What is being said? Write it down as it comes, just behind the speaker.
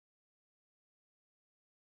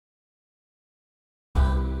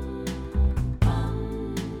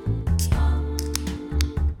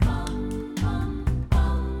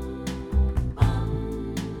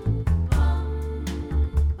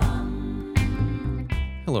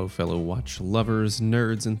Hello, fellow watch lovers,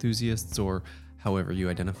 nerds, enthusiasts, or however you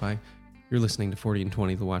identify. You're listening to 40 and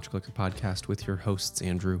 20, the Watch Clicker podcast with your hosts,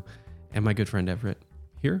 Andrew and my good friend Everett.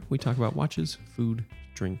 Here, we talk about watches, food,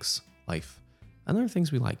 drinks, life, and other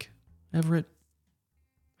things we like. Everett,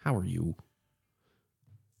 how are you?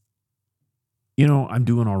 You know, I'm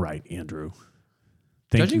doing all right, Andrew.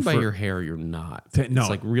 Judging by your hair, you're not. No. It's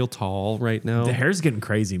like real tall right now. The hair's getting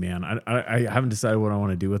crazy, man. I haven't decided what I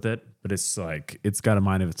want to do with it, but it's like it's got a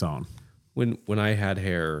mind of its own. When I had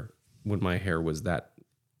hair, when my hair was that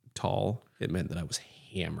tall, it meant that I was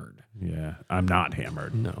hammered. Yeah, I'm not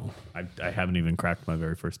hammered. No. I haven't even cracked my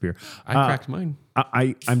very first beer. I cracked mine.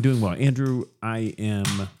 I'm doing well, Andrew. I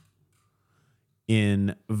am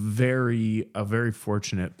in a very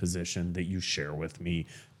fortunate position that you share with me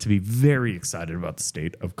to be very excited about the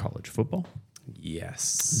state of college football.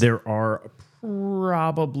 Yes. There are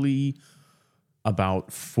probably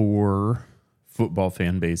about 4 football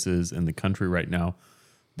fan bases in the country right now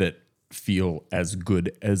that feel as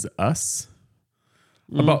good as us.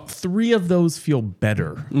 About 3 of those feel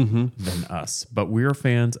better than us, but we're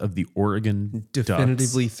fans of the Oregon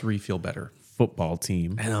Definitively 3 feel better. football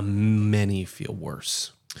team. And many feel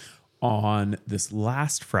worse. On this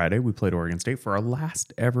last Friday, we played Oregon State for our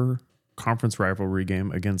last ever conference rivalry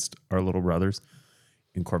game against our little brothers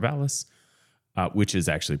in Corvallis, which is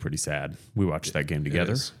actually pretty sad. We watched that game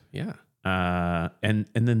together. Yeah. And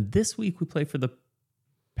then this week we play for the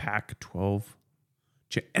Pac-12.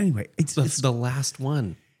 Anyway, it's the last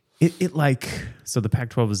one. So the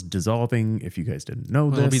Pac-12 is dissolving. If you guys didn't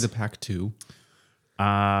know this, It'll be the Pac-2.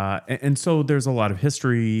 And so there's a lot of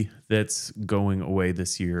history that's going away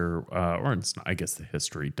this year. Or it's not, I guess the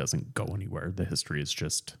history doesn't go anywhere. The history is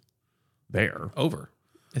just there. Over.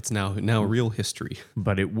 It's now real history.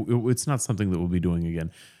 But it's not something that we'll be doing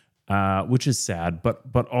again, which is sad.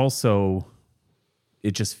 But also,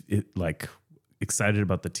 it like excited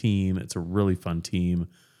about the team. It's a really fun team.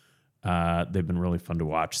 They've been really fun to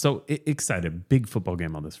watch. So excited. Big football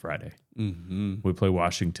game on this Friday. Mm-hmm. We play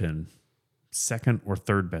Washington, second or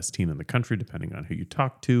third best team in the country, depending on who you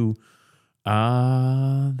talk to.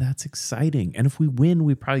 That's exciting. And if we win,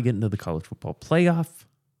 we probably get into the college football playoff.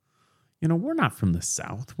 You know, we're not from the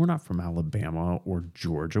South. We're not from Alabama or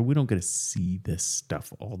Georgia. We don't get to see this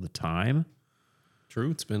stuff all the time.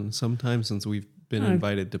 True. It's been some time since we've been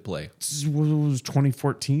invited to play. It was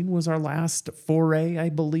 2014 was our last foray, I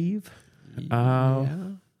believe. Yeah, I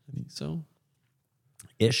think so.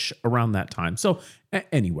 Ish around that time. So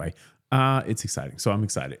anyway, it's exciting. So I'm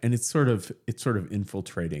excited, and it's sort of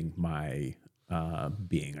infiltrating my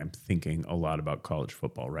being. I'm thinking a lot about college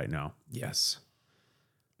football right now. Yes.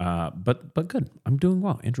 But good. I'm doing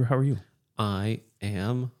well. Andrew, how are you? I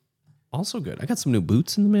am also good. I got some new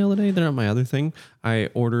boots in the mail today. They're not my other thing. I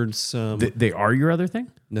ordered some. They are your other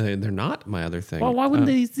thing? No, they're not my other thing. Well, why wouldn't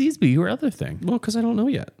these be your other thing? Well, because I don't know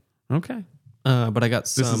yet. Okay. But I got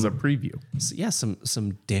some. This is a preview.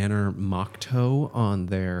 Some Danner mock toe on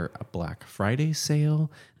their Black Friday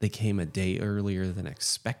sale. They came a day earlier than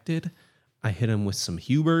expected. I hit them with some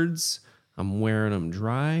Hubards. I'm wearing them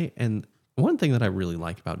dry. And one thing that I really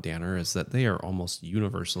like about Danner is that they are almost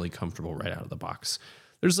universally comfortable right out of the box.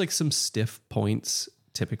 There's like some stiff points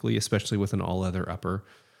typically, especially with an all-leather upper.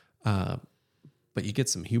 But you get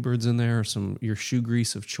some Hubards in there, your shoe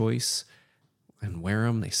grease of choice, and wear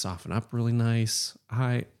them. They soften up really nice.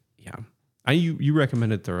 You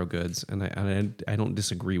recommended Thorogoods, and I don't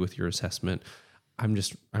disagree with your assessment. I'm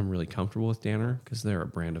really comfortable with Danner because they're a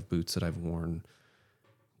brand of boots that I've worn.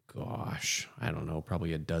 Gosh, I don't know,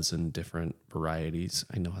 probably a dozen different varieties.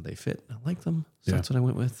 I know how they fit. I like them. So That's what I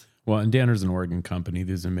went with. Well, and Danner's an Oregon company.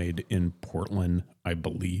 These are made in Portland, I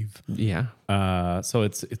believe. Yeah. So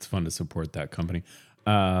it's fun to support that company.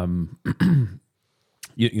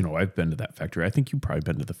 You know, I've been to that factory. I think you've probably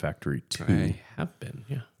been to the factory too. I have been,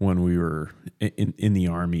 yeah. When we were in the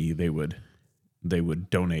Army, they would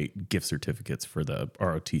donate gift certificates for the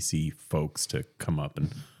ROTC folks to come up,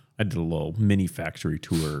 and I did a little mini factory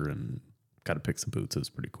tour and got to pick some boots. It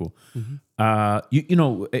was pretty cool. Mm-hmm. You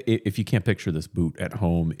know, if you can't picture this boot at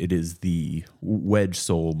home, it is the wedge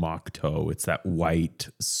sole mock toe. It's that white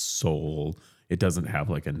sole. It doesn't have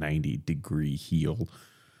like a 90-degree heel.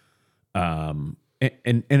 And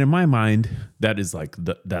in my mind, that is like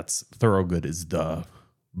that's Thorogood is the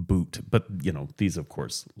boot. But you know, these of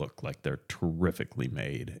course look like they're terrifically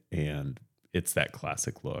made, and it's that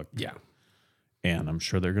classic look. Yeah. And I'm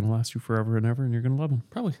sure they're going to last you forever and ever, and you're going to love them.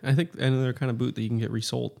 Probably. I think they're kind of boot that you can get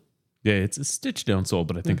resold. Yeah, it's a stitch down sole,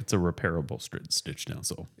 but I think it's a repairable stitch down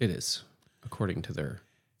sole. It is, according to their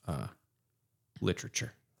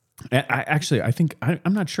literature. I think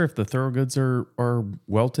I'm not sure if the Thorogoods are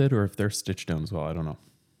welted or if they're stitched down as well. I don't know.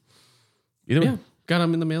 Either Yeah, way, got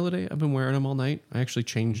them in the mail today. I've been wearing them all night. I actually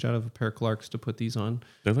changed out of a pair of Clarks to put these on,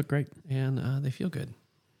 they look great. and they feel good.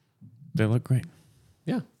 They look great.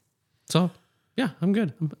 Yeah. So, yeah, I'm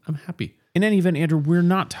good. I'm happy. In any event, Andrew, we're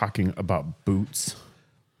not talking about boots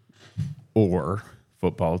or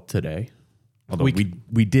football today. Although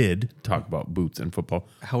we did talk about boots and football.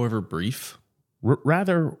 However brief.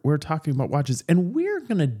 Rather, we're talking about watches, and we're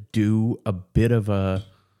going to do a bit of a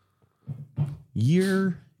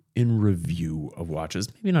year in review of watches.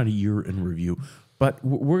 Maybe not a year in review, but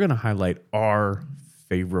we're going to highlight our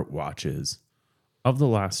favorite watches of the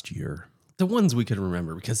last year. The ones we could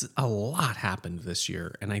remember, because a lot happened this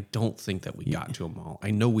year, and I don't think that we got to them all. I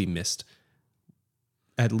know we missed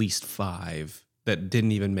at least 5 that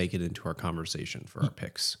didn't even make it into our conversation for our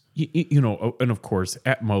picks. You know, and of course,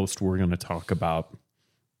 at most, we're going to talk about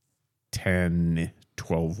 10,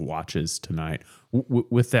 12 watches tonight.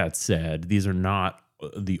 With that said, these are not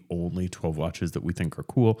the only 12 watches that we think are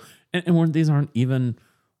cool. And these aren't even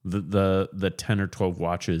the 10 or 12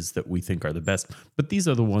 watches that we think are the best. But these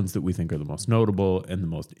are the ones that we think are the most notable and the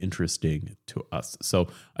most interesting to us. So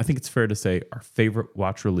I think it's fair to say our favorite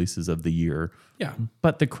watch releases of the year. Yeah.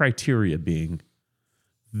 But the criteria being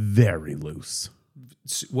very loose.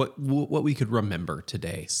 What we could remember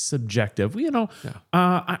today. Subjective. You know,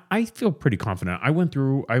 Yeah. I feel pretty confident. I went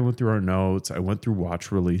through our notes. I went through watch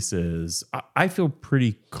releases. I feel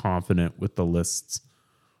pretty confident with the lists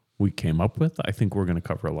we came up with. I think we're going to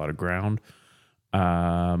cover a lot of ground.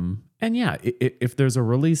 And yeah, if there's a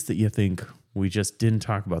release that you think we just didn't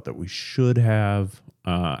talk about that we should have,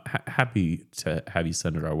 happy to have you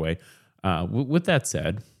send it our way. With that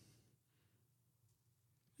said,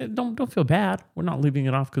 don't feel bad. We're not leaving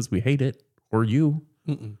it off because we hate it or you.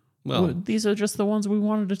 Well, These are just the ones we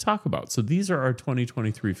wanted to talk about. So these are our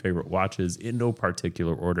 2023 favorite watches in no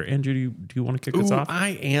particular order. Andrew, do you want to kick us off? I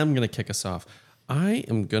am going to kick us off. I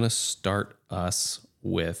am going to start us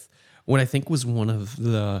with what I think was one of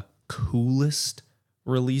the coolest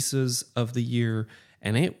releases of the year,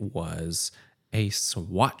 and it was a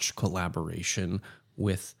Swatch collaboration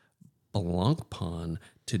with Blancpain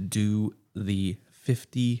to do the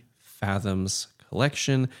 50 Fathoms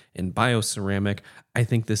collection in bioceramic. I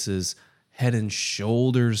think this is head and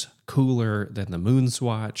shoulders cooler than the Moon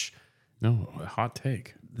Swatch. No, a hot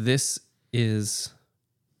take. This is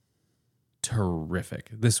terrific.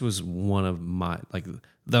 This was one of my, like,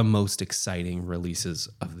 the most exciting releases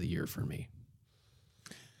of the year for me.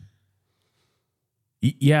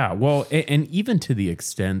 Yeah, well, and even to the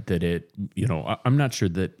extent that it, you know, I'm not sure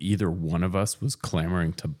that either one of us was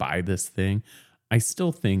clamoring to buy this thing. I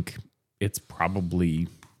still think it's probably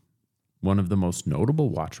one of the most notable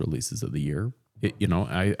watch releases of the year.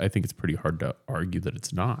 I think it's pretty hard to argue that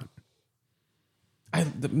it's not.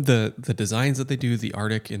 The designs that they do, the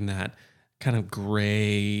Arctic in that kind of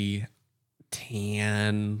gray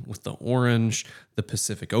tan with the orange, the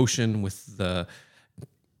Pacific Ocean with the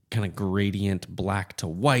kind of gradient black to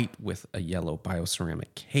white with a yellow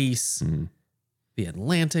bioceramic case, the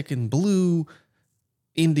Atlantic in blue,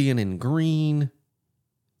 Indian in green,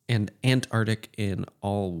 and Antarctic in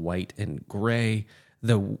all white and gray.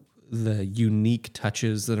 The unique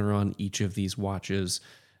touches that are on each of these watches,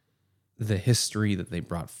 the history that they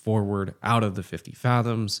brought forward out of the 50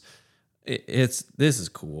 Fathoms. This is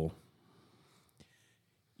cool.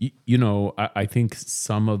 You know, I think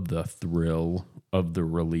some of the thrill of the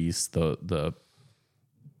release, the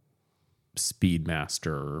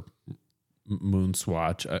Speedmaster Moon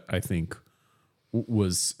Swatch, I think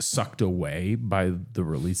was sucked away by the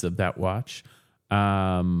release of that watch.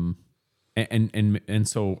 And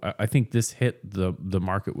so I think this hit the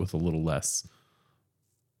market with a little less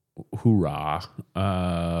hoorah.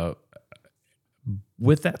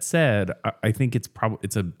 With that said, I think it's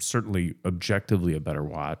certainly objectively a better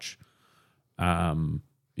watch.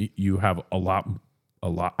 You have a lot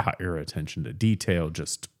higher attention to detail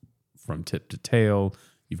just from tip to tail.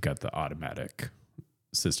 You've got the automatic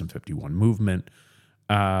System 51 movement.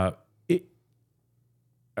 I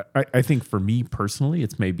think for me personally,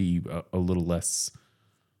 it's maybe a little less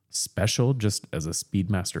special just as a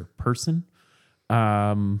Speedmaster person.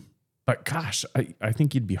 But gosh, I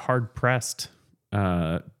think you'd be hard pressed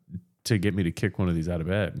to get me to kick one of these out of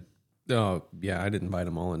bed. Oh, yeah, I'd invite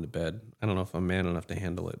them all into bed. I don't know if I'm man enough to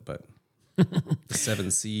handle it, but the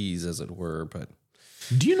 7 C's, as it were. But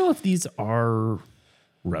do you know if these are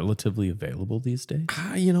relatively available these days?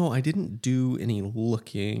 I didn't do any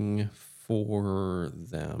looking for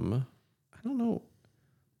them. I don't know.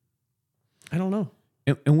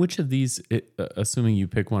 And which of these, assuming you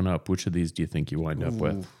pick one up, which of these do you think you wind up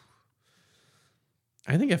with?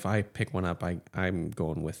 I think if I pick one up, I'm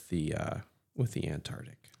going with the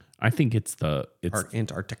Antarctic. I think it's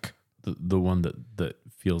Antarctic. the one that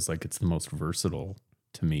feels like it's the most versatile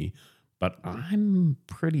to me. But I'm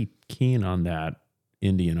pretty keen on that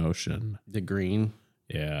Indian Ocean. The green.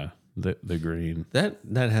 Yeah, the green. That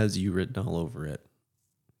has you written all over it.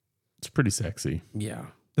 It's pretty sexy. Yeah.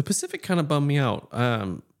 The Pacific kind of bummed me out.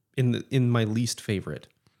 In my least favorite.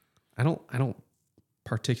 I don't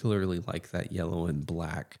particularly like that yellow and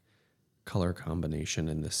black color combination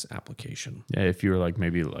in this application. Yeah, if you were like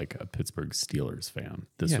maybe like a Pittsburgh Steelers fan,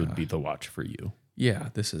 this would be the watch for you. Yeah,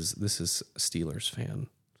 this is a Steelers fan.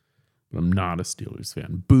 But I'm not a Steelers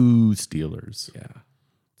fan. Boo Steelers. Yeah.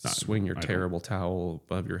 Swing your terrible towel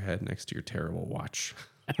above your head next to your terrible watch.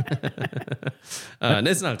 And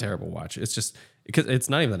it's not a terrible watch. It's just because it's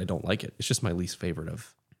not even that I don't like it. It's just my least favorite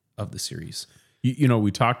of the series. You know,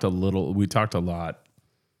 we talked a lot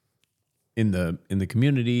in the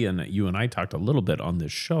community, and you and I talked a little bit on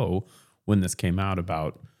this show when this came out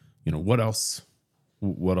about, you know, what else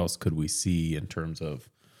could we see in terms of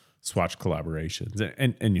Swatch collaborations,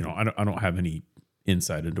 and you know, I don't have any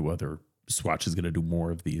insight into whether Swatch is going to do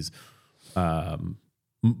more of these,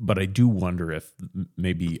 but I do wonder if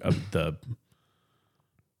maybe of the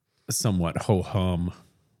somewhat ho-hum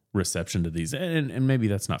reception to these, and maybe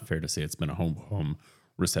that's not fair to say it's been a ho-hum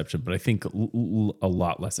reception, but I think a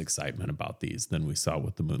lot less excitement about these than we saw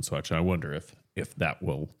with the Moon Swatch. And I wonder if that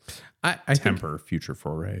will temper future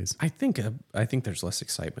forays. I think there's less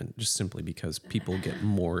excitement just simply because people get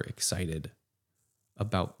more excited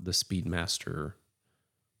about the Speedmaster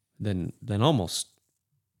than almost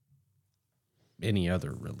any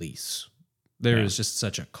other release. There is just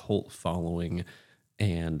such a cult following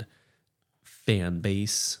and fan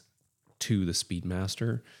base to the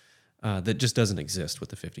Speedmaster that just doesn't exist with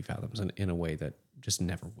the 50 Fathoms in a way that just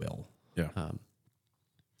never will. Yeah. I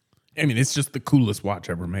mean, it's just the coolest watch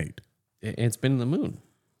ever made. It's been the moon.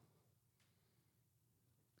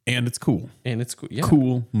 And it's cool. And it's cool. Yeah.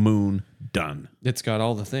 Cool moon done. It's got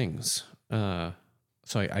all the things.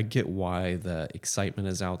 So I get why the excitement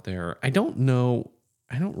is out there. I don't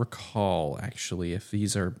recall actually if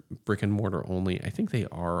these are brick and mortar only. I think they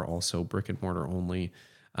are also brick and mortar only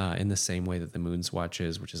in the same way that the Moon Swatch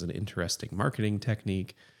is, which is an interesting marketing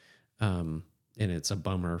technique. And it's a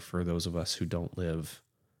bummer for those of us who don't live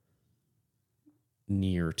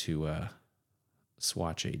near to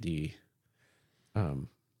Swatch AD. It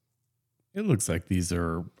looks like these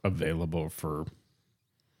are available for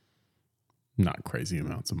not crazy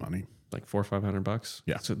amounts of money, like $400 or $500.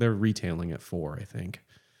 Yeah, so they're retailing at $400, I think.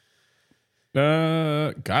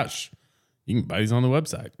 Gosh, you can buy these on the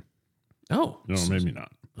website. Oh, no, maybe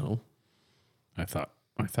not. Oh, I thought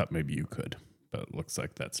maybe you could, but it looks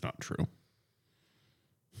like that's not true.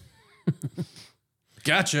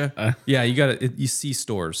 Gotcha. Yeah, you got it. You see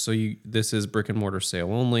stores, so this is brick and mortar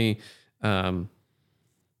sale only.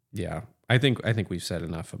 Yeah, I think we've said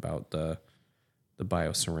enough about the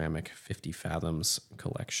Bioceramic 50 Fathoms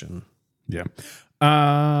collection. Yeah.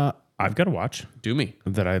 I've got a watch. Do me.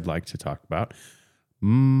 That I'd like to talk about.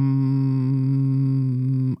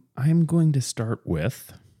 I'm going to start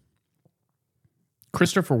with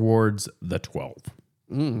Christopher Ward's The 12.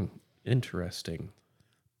 Interesting.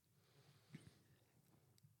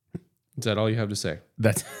 Is that all you have to say?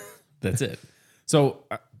 That's it. So,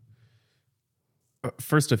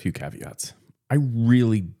 first, a few caveats. I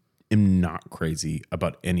really am not crazy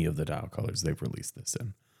about any of the dial colors they've released this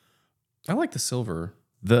in. I like the silver.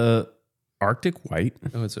 The Arctic White.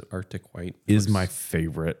 Oh, it's an Arctic White. Is my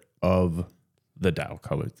favorite of the dial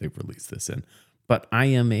colors they've released this in. But I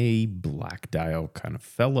am a black dial kind of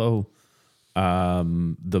fellow.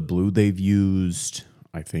 The blue they've used,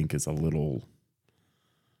 I think, is a little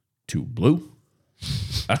too blue.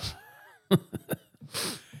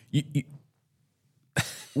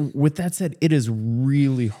 With that said, it is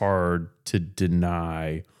really hard to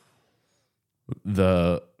deny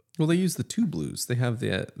the... Well, they use the two blues. They have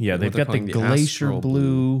the... Yeah, they've got the Glacier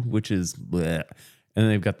blue, which is... Bleh. And then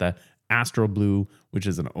they've got the Astral blue, which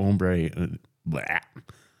is an ombre. Bleh.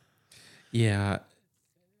 Yeah.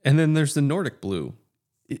 And then there's the Nordic blue.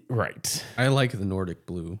 Right. I like the Nordic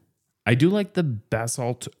blue. I do like the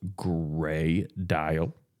Basalt gray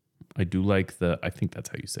dial. I do like the... I think that's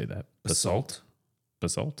how you say that. Basalt.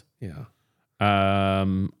 Yeah. I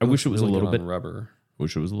wish it was really a little bit rubber.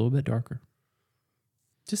 Wish it was a little bit darker.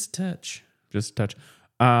 Just a touch.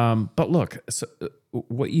 But look, so,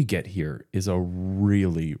 what you get here is a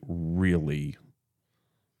really, really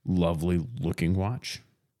lovely looking watch.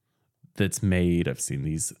 that's made. I've seen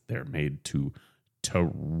these. They're made to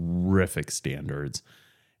terrific standards,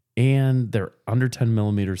 and they're under 10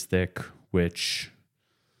 millimeters thick, which,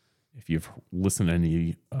 if you've listened to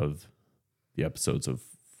any of the episodes of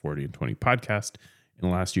 40 and 20 podcast in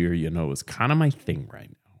the last year, you know is kind of my thing right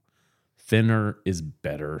now. Thinner is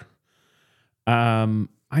better.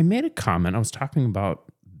 I made a comment. I was talking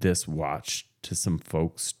about this watch to some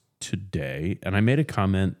folks today, and I made a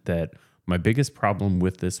comment that my biggest problem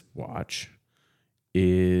with this watch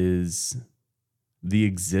is the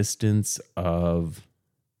existence of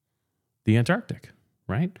the Antarctic,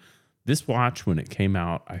 right? This watch, when it came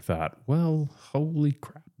out, I thought, well, holy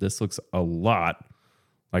crap, this looks a lot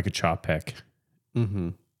like a Chapek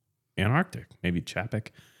Antarctic, maybe Chapek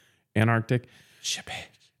Antarctic.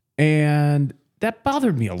 And that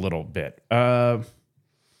bothered me a little bit.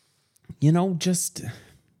 Just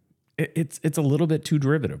it's a little bit too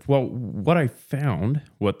derivative. Well, what I found,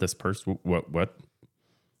 what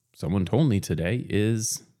someone told me today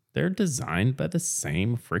is they're designed by the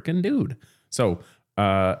same freaking dude. So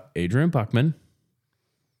Adrian Buckman,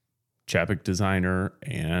 Chapek designer,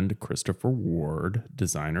 and Christopher Ward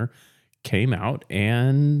designer came out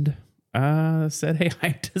and said, hey,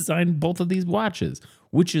 I designed both of these watches,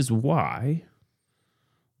 which is why,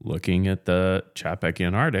 looking at the Chapek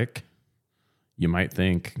Antarctic, you might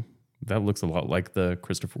think that looks a lot like the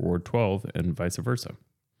Christopher Ward 12 and vice versa,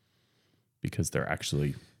 because they're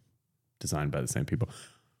actually designed by the same people.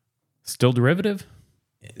 Still derivative,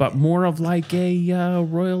 but more of like a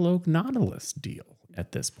Royal Oak Nautilus deal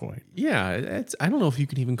at this point. Yeah, I don't know if you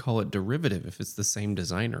can even call it derivative if it's the same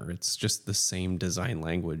designer. It's just the same design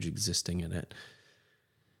language existing in it.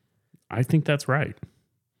 I think that's right.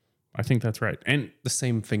 And the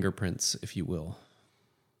same fingerprints, if you will.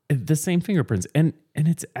 The same fingerprints. And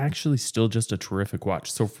it's actually still just a terrific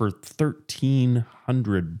watch. So for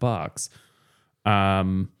 $1,300,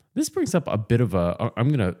 this brings up a bit of I'm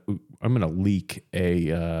gonna leak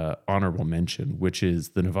a honorable mention, which is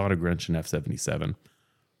the Nevada Grenchen F77.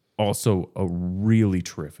 Also a really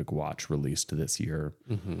terrific watch released this year.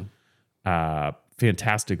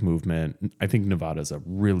 Fantastic movement. I think Nevada's a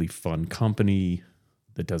really fun company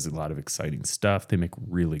that does a lot of exciting stuff. They make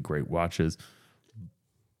really great watches.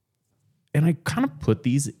 And I kind of put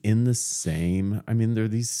these in the same, they're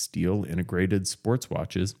these steel integrated sports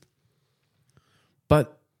watches.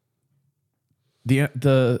 But the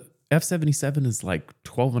F77 is like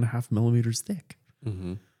 12.5 millimeters thick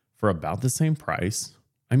for about the same price.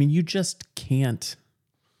 You just can't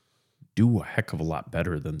do a heck of a lot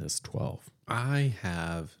better than this 12. I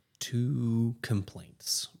have 2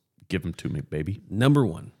 complaints. Give them to me, baby. Number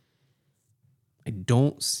 1, I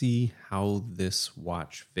don't see how this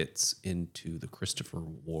watch fits into the Christopher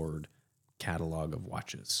Ward catalog of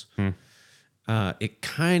watches. It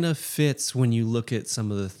kind of fits when you look at some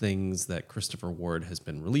of the things that Christopher Ward has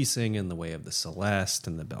been releasing in the way of the Celeste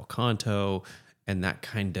and the Belcanto and that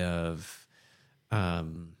kind of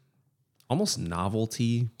almost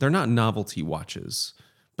novelty. They're not novelty watches,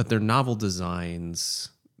 but they're novel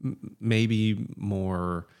designs, maybe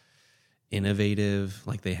more innovative.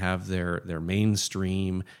 Like they have their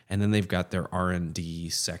mainstream, and then they've got their R&D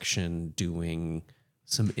section doing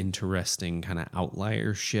some interesting kind of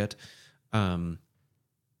outlier shit.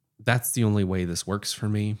 That's the only way this works for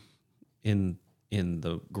me in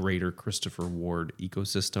the greater Christopher Ward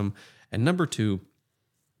ecosystem. And number 2,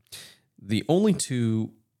 the only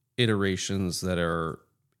 2 iterations that are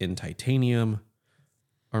in titanium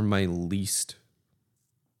are my least,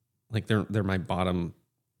 like they're my bottom,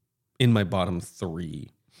 in my bottom 3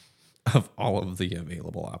 of all of the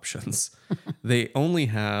available options. They only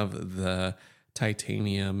have the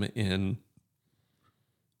titanium in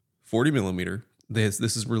 40 millimeter. This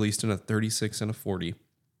is released in a 36 and a 40.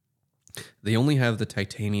 They only have the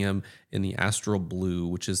titanium in the Astral Blue,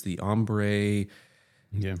 which is the ombre.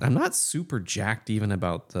 Yeah. I'm not super jacked even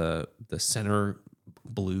about the center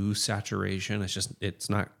blue saturation.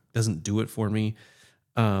 Doesn't do it for me.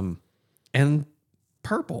 And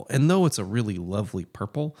purple. And though it's a really lovely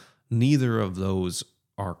purple, neither of those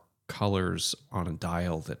are colors on a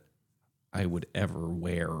dial that I would ever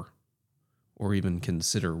wear or even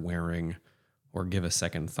consider wearing or give a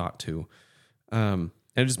second thought to. And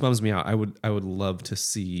it just bums me out. I would love to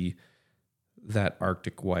see that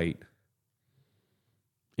Arctic White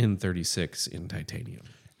in 36 in titanium.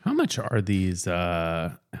 How much are these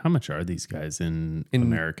guys in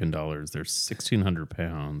American dollars? They're 1,600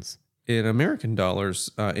 pounds. In American dollars,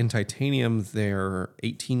 in titanium, they're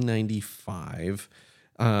 $1,895.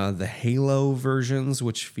 The Halo versions,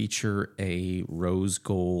 which feature a rose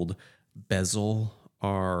gold bezel,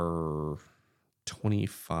 are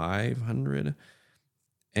 $2,500,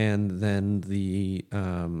 and then the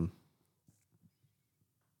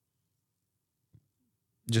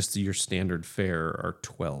just your standard fare are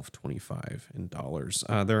 $1,225 in dollars.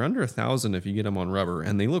 They're under $1,000 if you get them on rubber,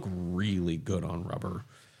 and they look really good on rubber.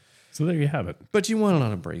 So there you have it. But you want it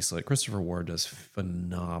on a bracelet. Christopher Ward does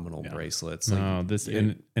phenomenal bracelets. No, and it's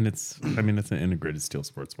it's an integrated steel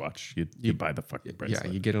sports watch. You buy the fucking bracelet.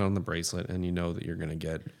 Yeah, you get it on the bracelet, and you know that you're going to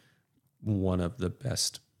get one of the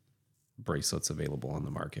best bracelets available on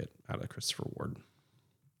the market out of Christopher Ward.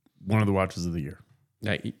 One of the watches of the year.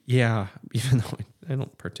 Yeah, even though I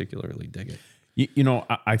don't particularly dig it. You know,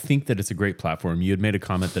 I think that it's a great platform. You had made a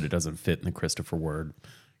comment that it doesn't fit in the Christopher Ward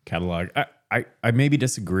catalog. I maybe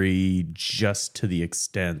disagree just to the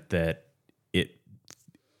extent that it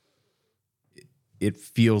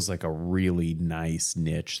feels like a really nice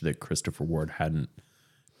niche that Christopher Ward hadn't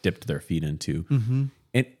dipped their feet into. Mm-hmm.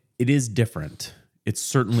 And it is different. It's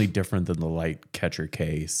certainly different than the light catcher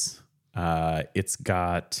case. It's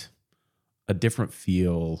got a different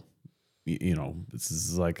feel. You know, this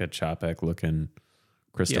is like a Chapek looking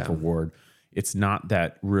Christopher Ward. It's not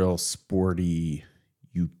that real sporty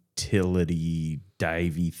utility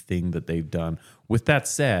divey thing that they've done. With that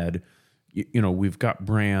said, you know, we've got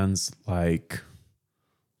brands like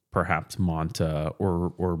perhaps Monta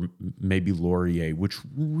or maybe Laurier, which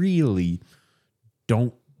really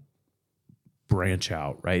don't branch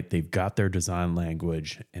out, right? They've got their design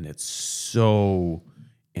language, and it's so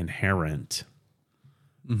inherent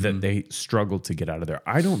that they struggle to get out of there.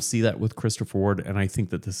 I don't see that with Christopher Ward, and I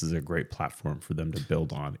think that this is a great platform for them to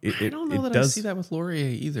build on. I don't know that I see that with Laurier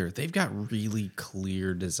either. They've got really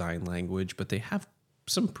clear design language, but they have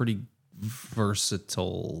some pretty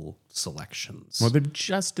versatile selections. Well, they've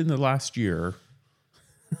just in the last year,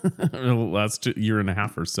 last year and a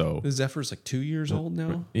half or so. The Zephyr's like 2 years old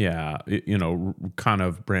now. Yeah, kind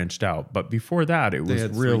of branched out. But before that, it was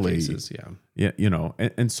really cases, yeah,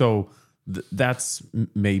 and so that's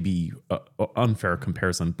maybe an unfair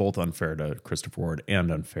comparison, both unfair to Christopher Ward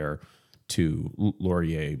and unfair to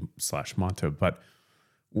Laurier / Monta. But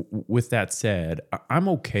with that said, I'm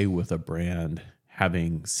okay with a brand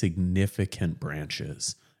having significant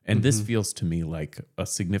branches. And this feels to me like a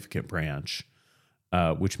significant branch,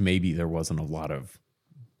 which maybe there wasn't a lot of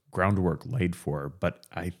groundwork laid for, but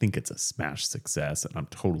I think it's a smash success, and I'm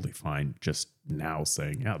totally fine just now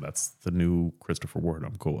saying, yeah, that's the new Christopher Ward.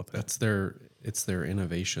 I'm cool with it. It's their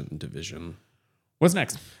innovation division. What's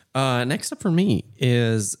next? Next up for me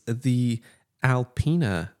is the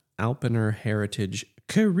Alpiner Heritage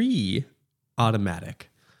Curie Automatic.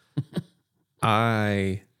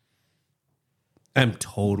 I am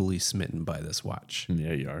totally smitten by this watch.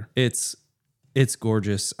 Yeah, you are. It's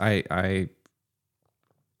gorgeous. I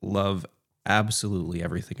love absolutely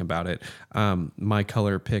everything about it. My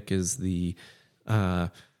color pick is the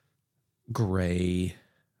gray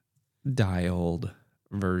dialed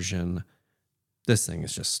version. This thing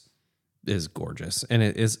is gorgeous, and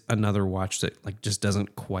it is another watch that like just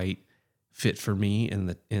doesn't quite fit for me in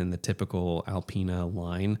the typical Alpina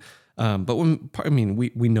line. But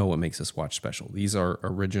we know what makes this watch special. These are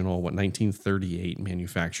original 1938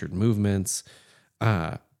 manufactured movements.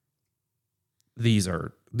 These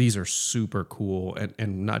are super cool,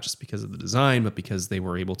 and not just because of the design, but because they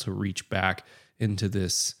were able to reach back into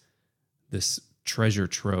this treasure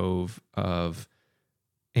trove of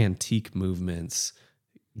antique movements,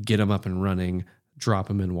 get them up and running, drop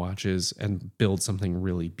them in watches, and build something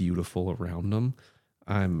really beautiful around them.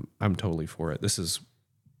 I'm totally for it. This is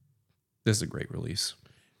a great release.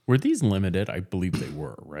 Were these limited? I believe they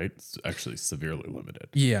were, right? Actually, severely limited.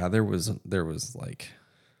 Yeah, there was like,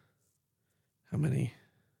 how many?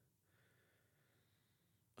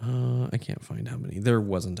 I can't find how many. There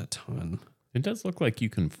wasn't a ton. It does look like you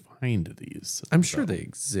can find these. I'm sure they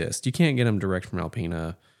exist. You can't get them direct from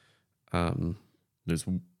Alpina. There's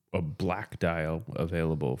a black dial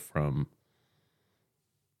available from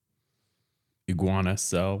Iguana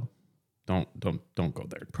Cell. Don't go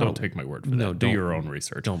there. Don't take my word for that. Do your own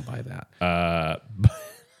research. Don't buy that.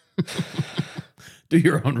 Do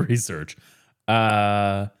your own research.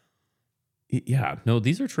 Yeah, no,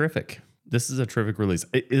 these are terrific. This is a terrific release.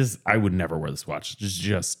 I would never wear this watch. It's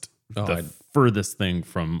just the furthest thing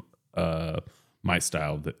from my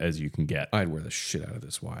style as you can get. I'd wear the shit out of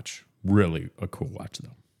this watch. Really a cool watch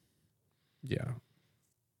though. Yeah.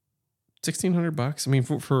 $1,600. I mean,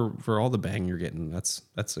 for all the bang you're getting, I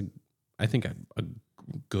think a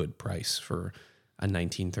good price for a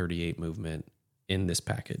 1938 movement in this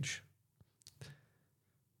package.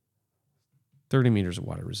 30 meters of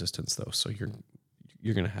water resistance though, so you're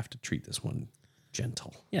going to have to treat this one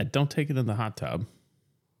gentle. Yeah, don't take it in the hot tub.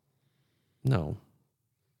 No.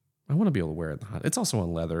 I want to be able to wear it in the hot. It's also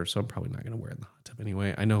on leather, so I'm probably not going to wear it in the hot tub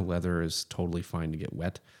anyway. I know leather is totally fine to get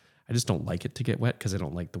wet. I just don't like it to get wet because I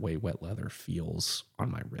don't like the way wet leather feels on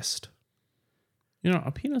my wrist. You know,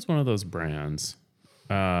 Alpina is one of those brands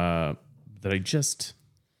that I just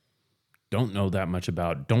don't know that much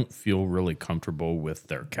about. Don't feel really comfortable with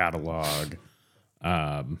their catalog.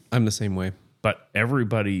 I'm the same way. But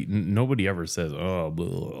nobody ever says, "Oh,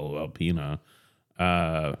 blah, Alpina."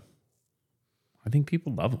 I think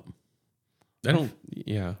people love them. I don't.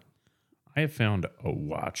 Yeah. I have found a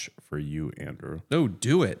watch for you, Andrew. No,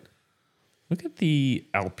 do it. Look at the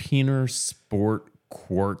Alpina Sport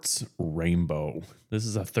Quartz Rainbow. This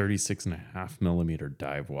is a 36.5 millimeter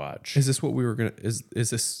dive watch. Is this what we were gonna? Is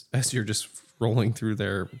this as you're just rolling through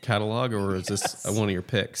their catalog, or is this one of your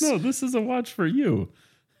picks? No, this is a watch for you.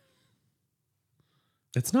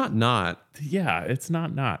 It's not. Yeah, it's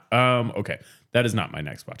not. Okay, that is not my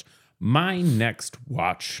next watch. My next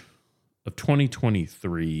watch of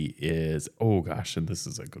 2023 is, oh gosh, and this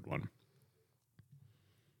is a good one.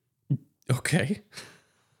 Okay.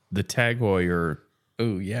 The Tag Heuer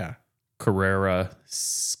Oh yeah. Carrera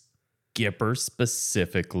Skipper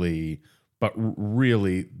specifically, but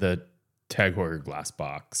really the Tag Heuer glass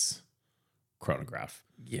box chronograph.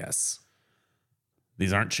 Yes.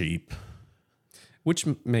 These aren't cheap. Which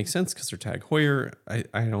makes sense because they're Tag Heuer.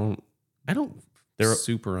 I don't They're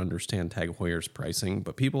super understand Tag Heuer's pricing,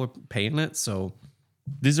 but people are paying it, so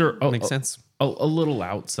these are makes sense. A little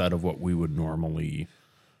outside of what we would normally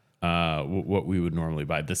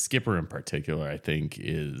buy. The Skipper in particular, I think,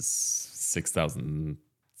 is 6,000,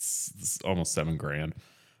 almost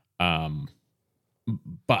 $7,000.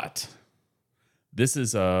 But this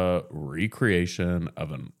is a recreation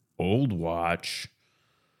of an old watch,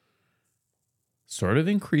 sort of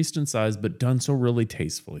increased in size, but done so really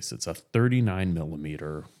tastefully. So it's a 39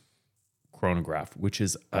 millimeter chronograph, which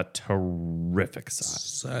is a terrific size.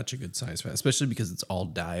 Such a good size, especially because it's all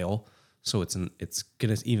dial, so it's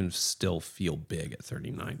gonna even still feel big at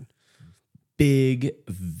 39. Big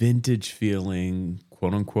vintage feeling,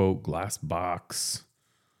 quote unquote, glass box,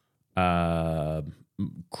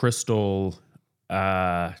 crystal.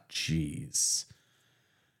 Geez,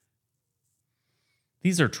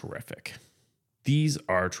 these are terrific.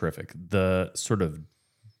 The sort of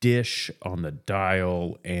dish on the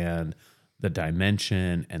dial and the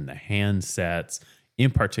dimension and the handsets,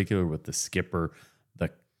 in particular with the Skipper, the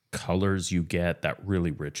colors you get, that really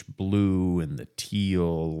rich blue and the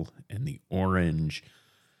teal and the orange.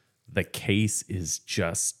 The case is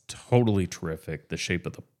just totally terrific. The shape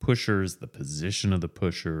of the pushers, the position of the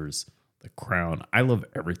pushers, the crown. I love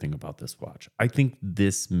everything about this watch. I think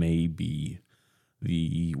this may be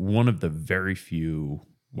one of the very few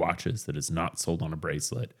watches that is not sold on a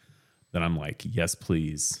bracelet that I'm like, yes,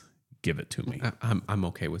 please give it to me. I'm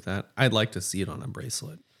okay with that. I'd like to see it on a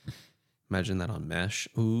bracelet. Imagine that on mesh.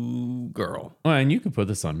 Ooh, girl. Well, and you could put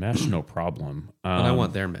this on mesh, no problem. But I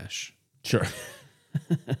want their mesh. Sure.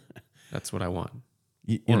 That's what I want.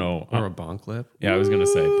 Or a bond clip. Yeah, I was gonna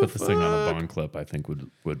say, put this thing on a bond clip. I think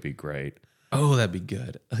would be great. Oh, that'd be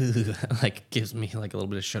good. Like gives me like a little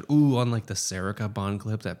bit of shut. Ooh, on like the Serica bond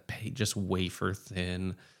clip, that just wafer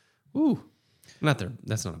thin. Ooh,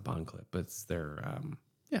 that's not a bond clip, but it's their.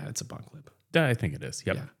 Yeah, it's a bond clip. I think it is.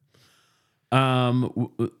 Yep. Yeah.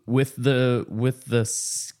 With the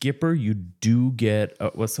Skipper, you do get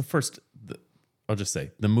I'll just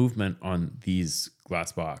say the movement on these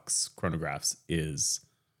glass box chronographs is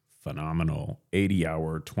phenomenal.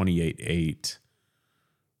 80-hour, 28/8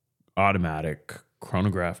 automatic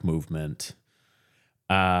chronograph movement.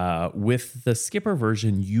 With the Skipper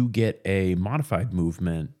version, you get a modified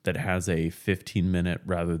movement that has a 15-minute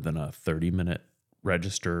rather than a 30-minute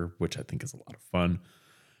register, which I think is a lot of fun.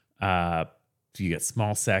 You get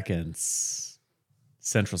small seconds,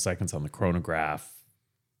 central seconds on the chronograph.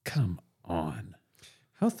 Come on.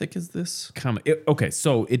 How thick is this? Okay,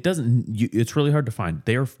 so it doesn't. It's really hard to find.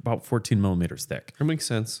 They're about 14 millimeters thick. That makes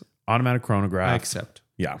sense. Automatic chronograph. I accept.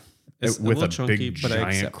 Yeah. It's With a a chunky, big but I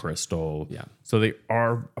giant accept. crystal. Yeah. So they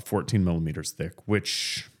are 14 millimeters thick,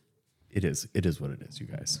 which it is what it is, you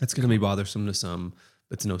guys. It's going to be bothersome to some.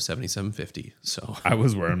 It's no 7750. So I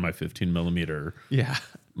was wearing my 15 millimeter yeah,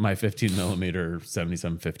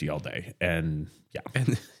 7750 all day, and yeah,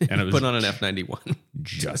 and it was put on an F91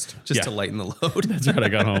 just to lighten the load. That's right. I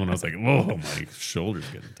got home and I was like, "Whoa, my shoulder's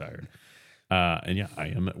getting tired." And yeah, I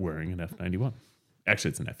am wearing an F91. Actually,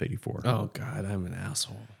 it's an F84. Oh God, I'm an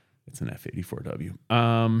asshole. It's an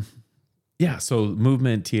F84W. Yeah. So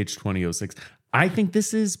movement TH2006. I think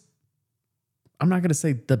this is. I'm not going to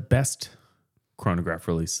say the best chronograph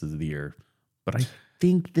releases of the year, but I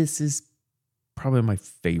think this is probably my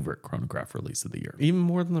favorite chronograph release of the year. Even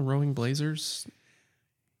more than the Rowing Blazers?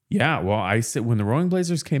 Yeah, well, I said when the Rowing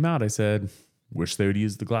Blazers came out, I said, wish they would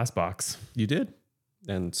use the glass box. You did.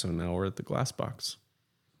 And so now we're at the glass box.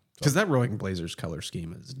 Because that Rowing Blazers color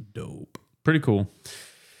scheme is dope. Pretty cool.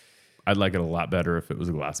 I'd like it a lot better if it was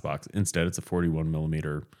a glass box. Instead, it's a 41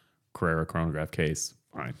 millimeter Carrera chronograph case.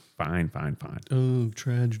 Fine. Oh,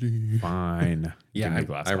 tragedy. Fine. Yeah, Give me a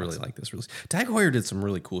glass I box. really like this release. Tag Heuer did some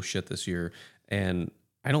really cool shit this year, and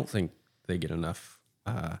I don't think they get enough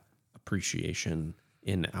appreciation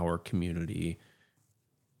in our community.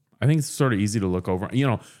 I think it's sort of easy to look over. You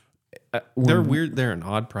know, They're weird. They're an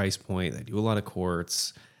odd price point. They do a lot of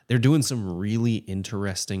quartz. They're doing some really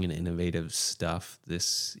interesting and innovative stuff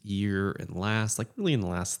this year and really in the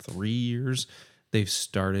last 3 years. They've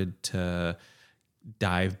started to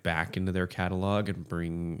dive back into their catalog and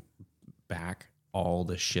bring back all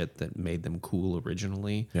the shit that made them cool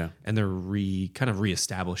originally. Yeah. And they're kind of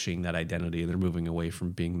reestablishing that identity. They're moving away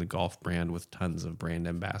from being the golf brand with tons of brand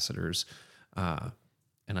ambassadors. And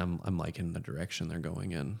I'm liking the direction they're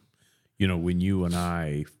going in. You know, when you and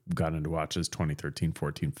I got into watches 2013,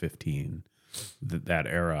 14, 15, that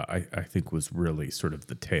era, I think was really sort of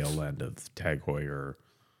the tail end of Tag Heuer.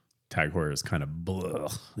 Tag Heuer is kind of blah,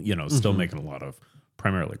 still making a lot of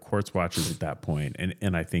primarily quartz watches at that point.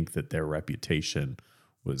 And I think that their reputation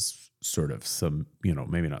was sort of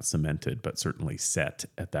maybe not cemented, but certainly set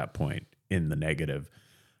at that point in the negative.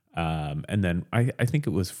 And then I think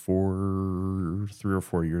it was 3 or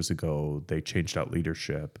 4 years ago, they changed out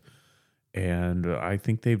leadership. And I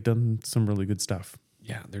think they've done some really good stuff.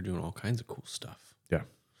 Yeah, they're doing all kinds of cool stuff. Yeah.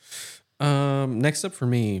 Next up for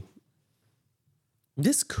me,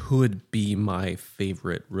 this could be my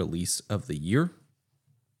favorite release of the year.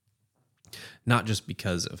 Not just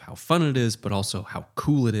because of how fun it is, but also how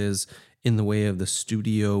cool it is in the way of the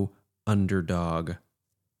Studio Underdog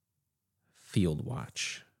Field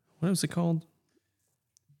Watch. What was it called?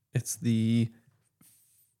 It's the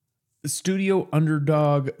Studio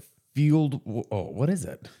Underdog Field. Oh, what is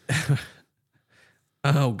it?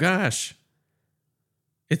 Oh gosh,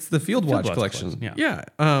 it's the Field Watch collection. Yeah.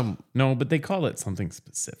 No, but they call it something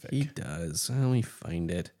specific. He does. Let me find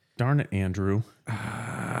it. Darn it, Andrew.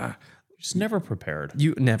 Just never prepared.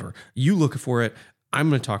 You never. You look for it. I'm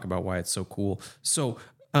going to talk about why it's so cool. So,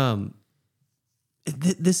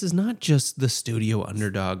 this is not just the Studio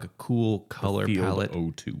Underdog cool color palette.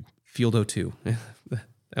 Field 02. Field 02.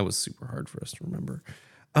 That was super hard for us to remember.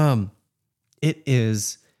 It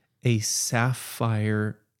is a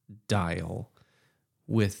sapphire dial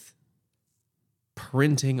with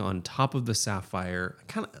printing on top of the sapphire,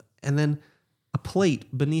 and then a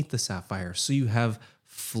plate beneath the sapphire. So you have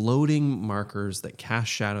floating markers that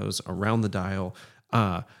cast shadows around the dial.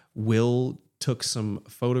 Will took some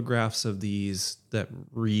photographs of these that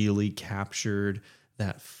really captured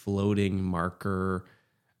that floating marker.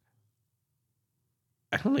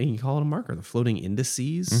 I don't know, you can call it a marker. The floating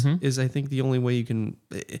indices is, I think, the only way you can.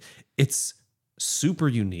 It's super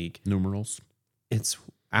unique. Numerals. It's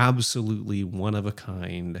absolutely one of a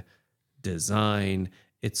kind design.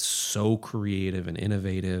 It's so creative and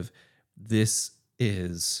innovative. This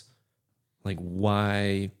is like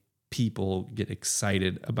why people get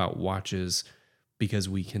excited about watches, because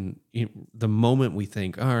we can, the moment we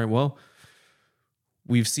think, all right, well,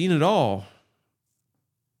 we've seen it all.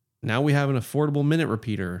 Now we have an affordable minute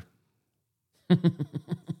repeater.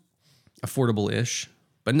 Affordable-ish,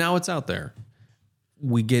 but now it's out there.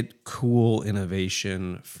 We get cool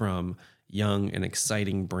innovation from young and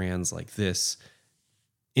exciting brands like this,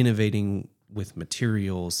 innovating with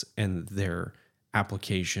materials and their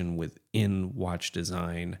application within watch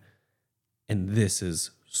design. And this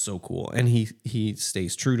is so cool. And he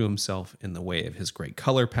stays true to himself in the way of his great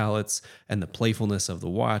color palettes and the playfulness of the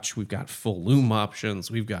watch. We've got full loom options.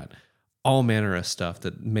 We've got all manner of stuff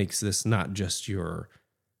that makes this not just your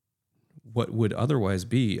what would otherwise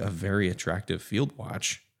be a very attractive field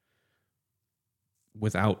watch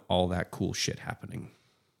without all that cool shit happening.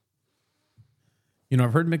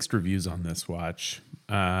 I've heard mixed reviews on this watch.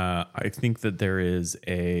 I think that there is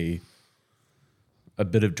a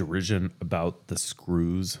bit of derision about the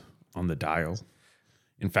screws on the dial.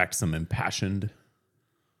 In fact, some impassioned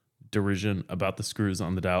derision about the screws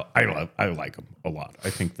on the dial. I like them a lot. I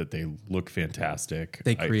think that they look fantastic.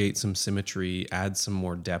 They create some symmetry, add some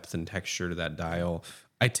more depth and texture to that dial.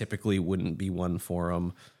 I typically wouldn't be one for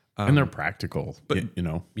them. And they're practical, but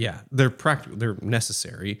Yeah, they're practical. They're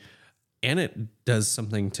necessary. And it does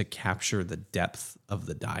something to capture the depth of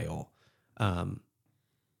the dial.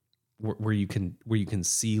 where you can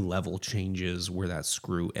see level changes where that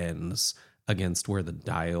screw ends against where the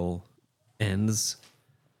dial ends.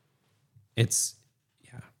 It's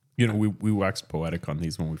You know, we waxed poetic on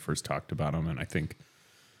these when we first talked about them, and I think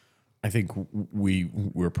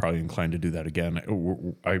we're probably inclined to do that again.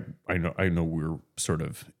 I know we're sort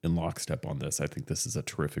of in lockstep on this. I think this is a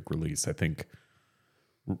terrific release. I think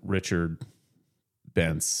Richard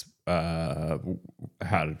Bentz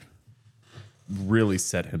had really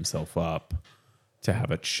set himself up to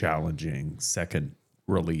have a challenging second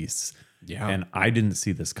release. Yeah. And I didn't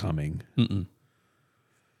see this coming.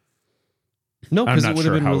 No, because I'm it not would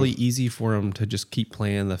sure have been how- really easy for him to just keep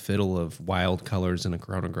playing the fiddle of wild colors in a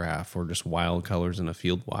chronograph or just wild colors in a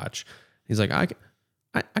field watch. He's like, I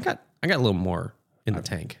got a little more in the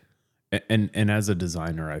tank. And as a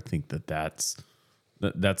designer, I think that's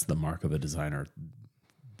the mark of a designer,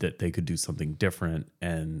 that they could do something different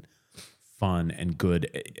and fun and good.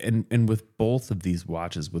 And with both of these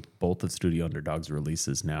watches, with both of Studio Underdog's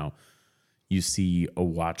releases now, you see a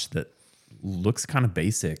watch that looks kind of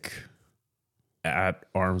basic at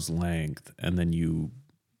arm's length, and then you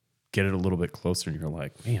get it a little bit closer and you're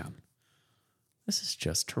like, man, this is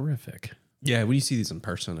just terrific. Yeah, when you see these in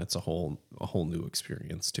person, it's a whole new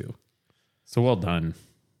experience too. So well done.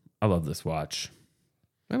 I love this watch.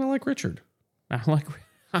 And I like Richard. I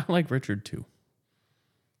like Richard too.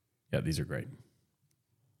 Yeah, these are great.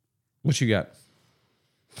 What you got?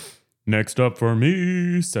 Next up for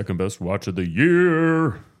me, second best watch of the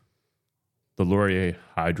year, the Laurier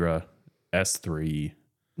Hydra S3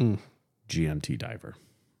 GMT Diver.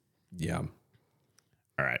 Yeah.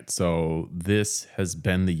 All right, so this has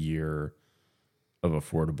been the year of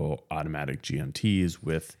affordable automatic GMTs,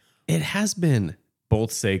 with It has been.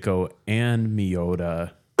 both Seiko and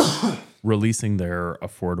Miyota releasing their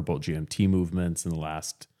affordable GMT movements in the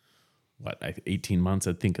last 18 months,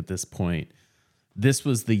 I think, at this point. This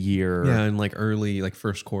was the year. Yeah, and like early, like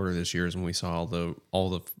first quarter this year is when we saw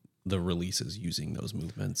all the releases using those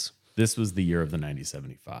movements. This was the year of the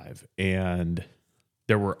 9075, and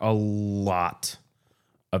there were a lot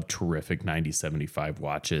of terrific 9075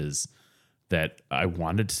 watches that I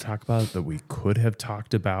wanted to talk about, that we could have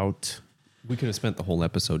talked about. We could have spent the whole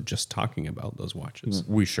episode just talking about those watches.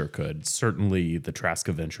 We sure could. Certainly the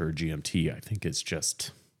Traska Venturer GMT, I think, is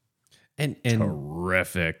just And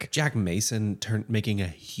terrific. Jack Mason making a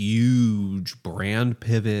huge brand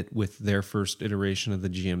pivot with their first iteration of the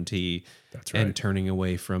GMT. That's right. And turning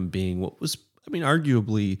away from being what was, I mean,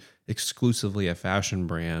 arguably exclusively a fashion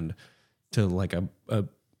brand to like a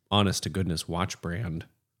honest to goodness watch brand.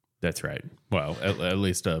 That's right. Well, at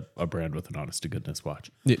least a brand with an honest to goodness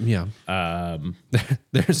watch. Yeah.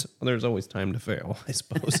 There's always time to fail, I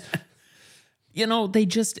suppose. You know, they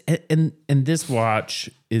just, and this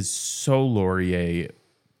watch is so Laurier,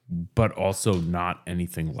 but also not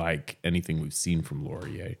anything like anything we've seen from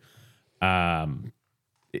Laurier.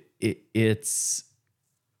 It's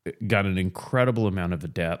got an incredible amount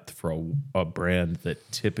of depth for a brand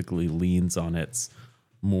that typically leans on its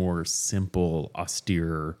more simple,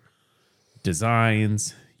 austere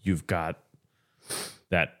designs. You've got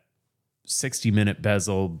that 60-minute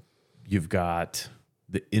bezel. You've got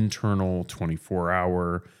the internal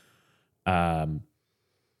 24-hour.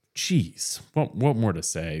 What more to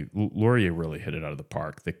say? Laurier really hit it out of the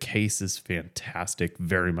park. The case is fantastic.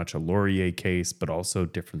 Very much a Laurier case, but also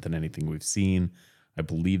different than anything we've seen. I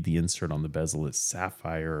believe the insert on the bezel is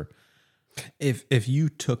sapphire. If you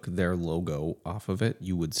took their logo off of it,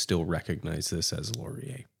 you would still recognize this as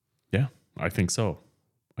Laurier. Yeah, I think so.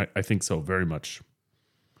 I think so, very much.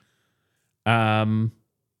 Yeah,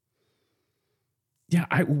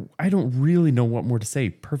 I don't really know what more to say.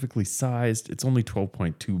 Perfectly sized. It's only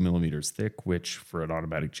 12.2 millimeters thick, which for an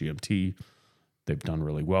automatic GMT, they've done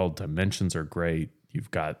really well. Dimensions are great.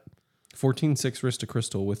 You've got 14.6 wrist to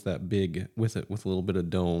crystal with that big, with a little bit of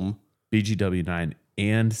dome. BGW9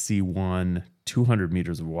 and C1, 200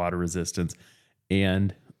 meters of water resistance,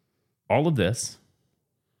 and all of this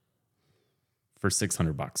for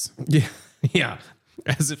 $600. Yeah, yeah.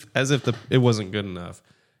 As if it wasn't good enough,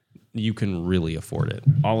 you can really afford it.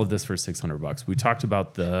 All of this for $600. We talked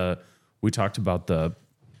about the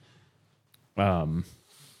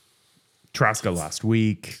Traska last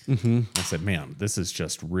week. Mm-hmm. I said, man, this is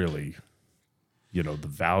just really, the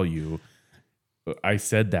value. I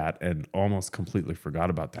said that and almost completely forgot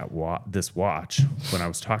about this watch when I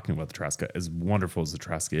was talking about the Traska. As wonderful as the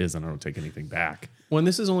Traska is, and I don't take anything back. Well, and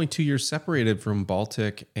this is only 2 years separated from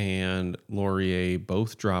Baltic and Laurier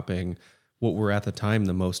both dropping what were at the time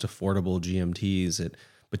the most affordable GMTs at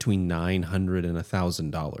between $900 and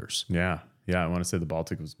 $1,000. Yeah. Yeah, I want to say the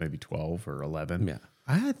Baltic was maybe 12 or 11. Yeah.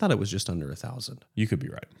 I thought it was just under 1,000. You could be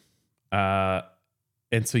right.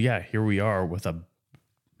 And so, yeah, here we are with a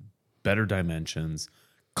better dimensions.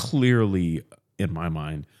 Clearly, in my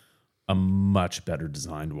mind, a much better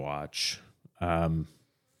designed watch.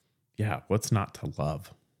 Yeah, what's not to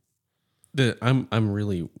love? I'm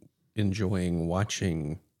really enjoying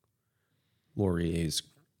watching Laurier's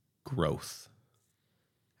growth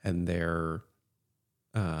and their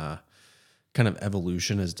kind of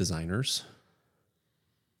evolution as designers.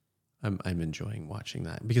 I'm enjoying watching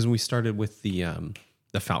that because when we started with the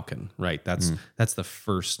Falcon, right? That's the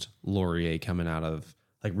first Laurier coming out of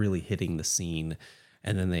like really hitting the scene,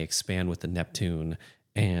 and then they expand with the Neptune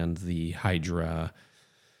and the Hydra.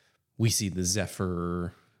 We see the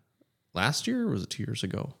Zephyr last year, or was it 2 years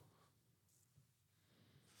ago?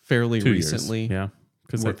 Fairly 2 years. recently. Yeah,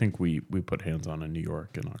 because I think we put hands on in New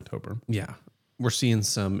York in October. Yeah. We're seeing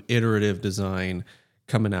some iterative design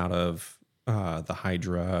coming out of the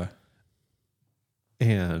Hydra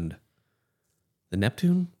and the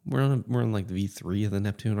Neptune. We're on like the V3 of the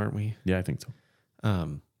Neptune, aren't we? Yeah, I think so.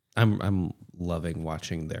 I'm loving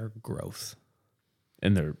watching their growth.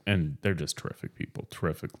 And they're just terrific people,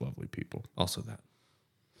 terrific, lovely people. Also that.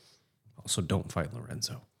 Also, don't fight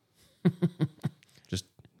Lorenzo. Just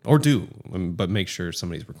or do, but make sure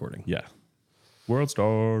somebody's recording. Yeah. World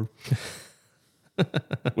Star.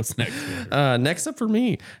 What's next? Next up for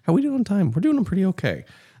me, how we doing on time? We're doing pretty okay.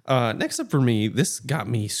 Next up for me, this got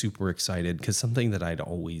me super excited because something that I'd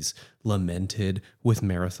always lamented with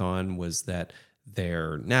Marathon was that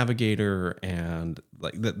their Navigator and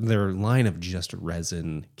like their line of just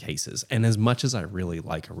resin cases. And as much as I really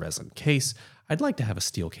like a resin case, I'd like to have a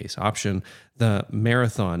steel case option. The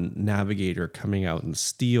Marathon Navigator coming out in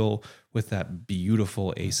steel with that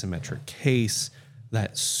beautiful asymmetric case,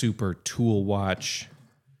 that super tool watch.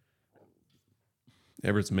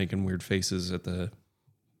 Everett's making weird faces at the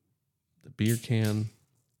beer can.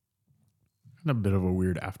 A bit of a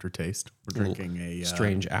weird aftertaste. We're drinking a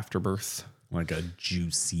strange afterbirth. Like a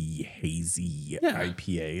juicy, hazy Yeah.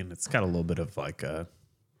 IPA, and it's got a little bit of like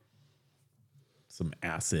some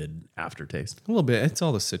acid aftertaste. A little bit. It's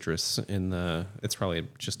all the citrus in the. It's probably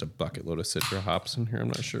just a bucket load of Citra hops in here. I'm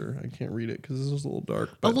not sure. I can't read it because this is a little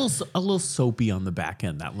dark. A But little soapy on the back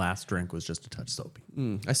end. That last drink was just a touch soapy.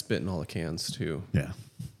 I spit in all the cans too. Yeah,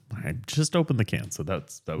 I just opened the can, so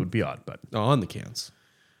that would be odd, but Oh, on the cans.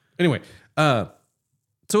 Anyway,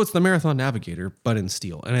 so it's the Marathon Navigator, but in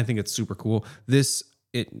steel, and I think it's super cool.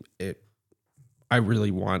 I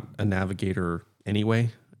really want a Navigator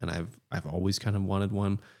anyway, and I've always kind of wanted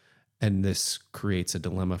one, and this creates a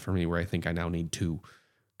dilemma for me where I think I now need two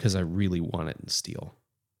because I really want it in steel.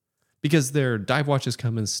 Because their dive watches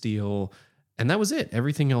come in steel, and that was it.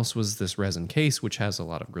 Everything else was this resin case, which has a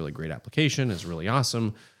lot of really great application, is really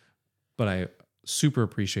awesome, but I super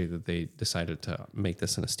appreciate that they decided to make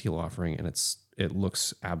this in a steel offering, and it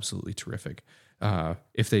looks absolutely terrific.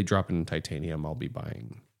 If they drop it in titanium, I'll be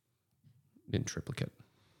buying in triplicate.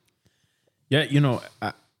 yeah,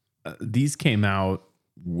 these came out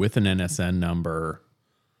with an NSN number.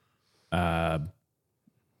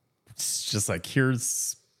 It's just like,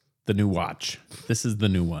 here's the new watch. This is the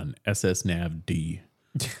new one, SS Nav D.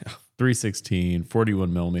 316,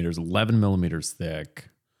 41 millimeters, 11 millimeters thick,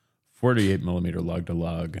 48 millimeter lug to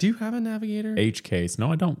lug. Do you have a Navigator? H case.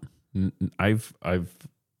 No, I don't. I've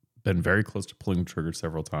been very close to pulling the trigger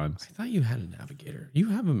several times. I thought you had a Navigator. You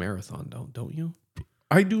have a Marathon, don't you?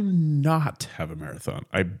 I do not have a Marathon.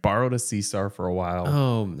 I borrowed a CSAR for a while.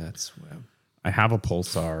 Oh, I have a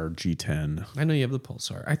Pulsar G10. I know you have the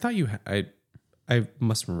Pulsar. I thought you had. I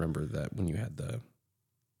must remember that when you had the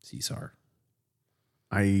CSAR.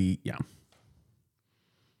 The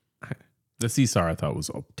CSAR I thought was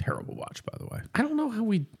a terrible watch, by the way. I don't know how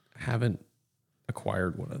we haven't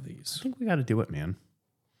acquired one of these. I think we got to do it, man.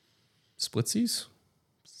 Splitsies?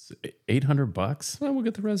 $800. Well, we'll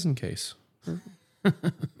get the resin case.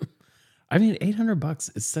 I mean,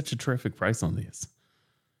 $800 is such a terrific price on these.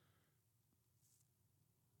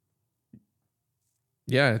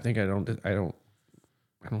 Yeah, I think I don't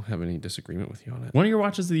have any disagreement with you on it. One of your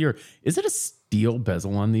watches of the year. Is it a steel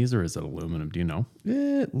bezel on these or is it aluminum? Do you know?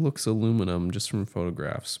 It looks aluminum just from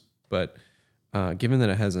photographs, but given that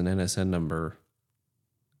it has an NSN number,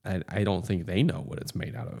 I don't think they know what it's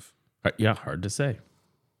made out of. Yeah, hard to say.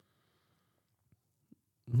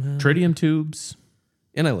 Tritium tubes.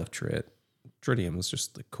 And I love Trit. Tritium is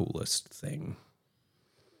just the coolest thing.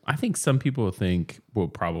 I think some people will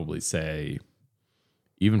probably say,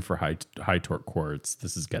 even for high torque quartz,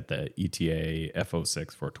 this has got the ETA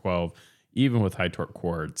F06 412. Even with high torque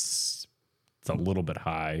quartz, it's a little bit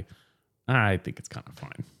high. I think it's kind of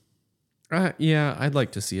fine. Yeah, I'd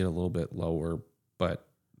like to see it a little bit lower, but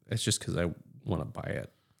it's just because I want to buy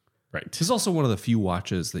it. Right. This is also one of the few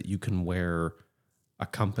watches that you can wear a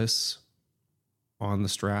compass on the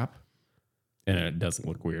strap, And it doesn't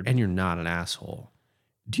look weird. and you're not an asshole.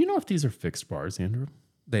 Do you know if these are fixed bars, Andrew?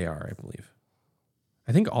 They are, I believe.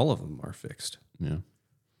 I think all of them are fixed. Yeah.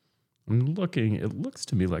 I'm looking. It looks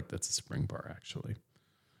to me like that's a spring bar, actually.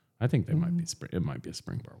 I think they might be spring. It might be a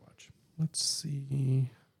spring bar watch. Let's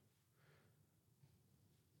see.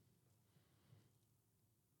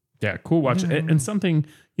 Yeah, cool watch. And something,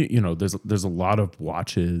 you know, there's a lot of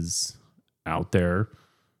watches out there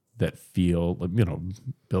that feel, you know,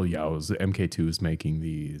 Bill Yao's MK2 is making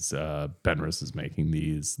these, Benris is making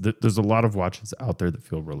these. There's a lot of watches out there that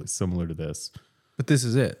feel really similar to this. But this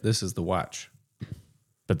is it. This is the watch.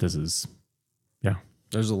 But this is, yeah.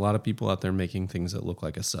 There's a lot of people out there making things that look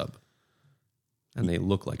like a sub. And they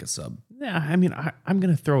look like a sub. Yeah, I mean, I'm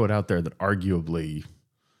going to throw it out there that arguably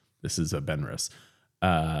this is a Benris.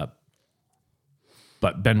 But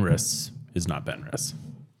Benris is not Benris.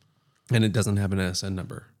 And it doesn't have an SN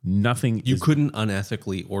number. Nothing. You couldn't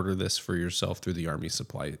unethically order this for yourself through the Army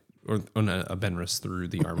supply, or on a Benris through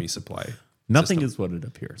the Army supply. Nothing system. is what it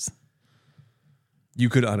appears. You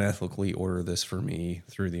could unethically order this for me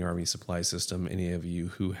through the Army supply system. Any of you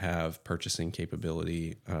who have purchasing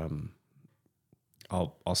capability,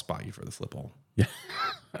 I'll spot you for the flip hole. Yeah.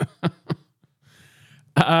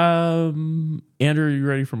 Andrew, are you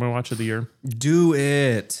ready for my watch of the year? Do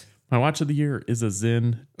it. My watch of the year is a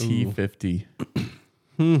Zen T50.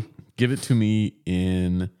 Give it to me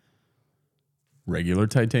in regular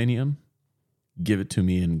titanium. Give it to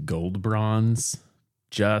me in gold bronze.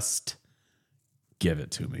 Just give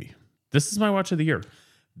it to me. This is my watch of the year.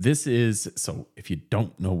 This is, so if you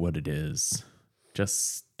don't know what it is,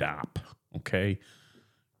 just stop, okay?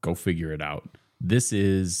 Go figure it out. This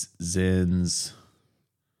is Zen's,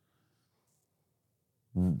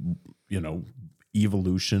 you know,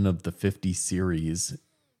 evolution of the 50 series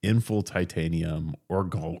in full titanium or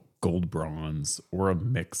gold bronze or a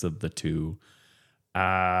mix of the two.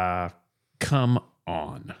 Come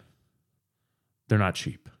on. They're not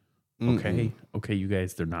cheap. Okay. Okay, you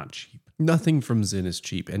guys, they're not cheap. Nothing from Zen is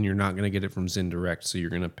cheap, and you're not going to get it from Zen Direct, so you're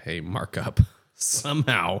going to pay markup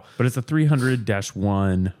somehow. But it's a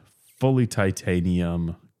 300-1 fully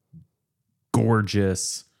titanium,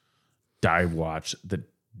 gorgeous dive watch that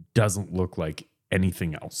doesn't look like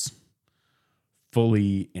anything else.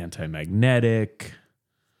 Fully anti-magnetic,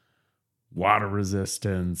 water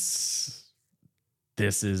resistance.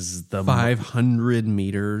 This is the 500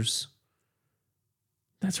 meters.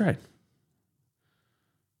 That's right.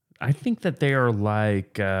 I think that they are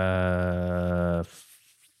like on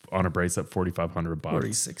a bracelet $4,500.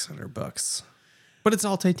 $4,600. But it's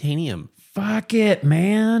all titanium. Fuck it,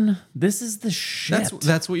 man. This is the shit.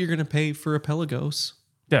 That's what you're going to pay for a Pelagos.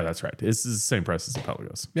 Yeah, that's right. This is the same price as the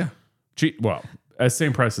Pelagos. Yeah. Well,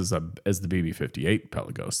 same price as the BB58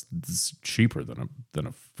 Pelagos. It's cheaper than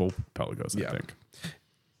a full Pelagos, I think.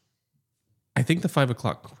 I think the 5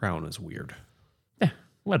 o'clock crown is weird. Yeah,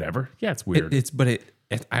 whatever. Yeah, it's weird.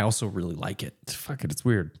 I also really like it. Fuck it, it's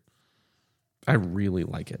weird. I really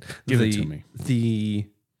like it. Give it to me. The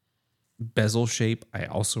bezel shape, I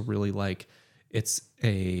also really like. It's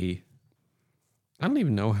I don't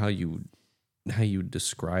even know how you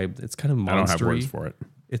describe. It's kind of monstery. I don't have words for it.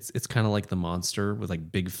 It's kind of like the monster with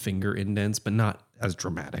like big finger indents, but not as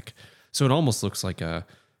dramatic. So it almost looks like an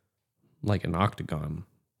octagon,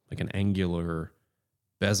 like an angular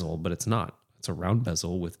bezel, but it's not. It's a round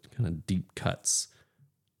bezel with kind of deep cuts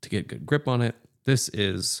to get good grip on it. This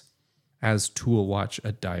is as tool watch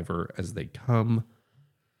a diver as they come.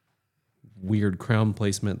 Weird crown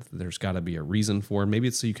placement. There's got to be a reason for it. Maybe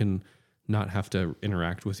it's so you can not have to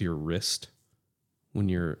interact with your wrist when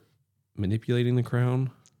you're manipulating the crown.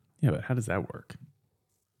 Yeah, but how does that work?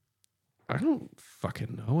 I don't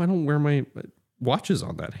fucking know. I don't wear my watches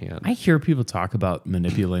on that hand. I hear people talk about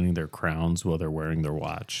manipulating their crowns while they're wearing their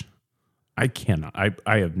watch. I cannot.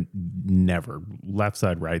 I have never. Left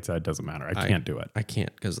side, right side, doesn't matter. I can't do it. I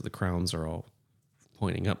can't because the crowns are all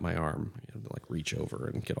pointing up my arm. I have to like reach over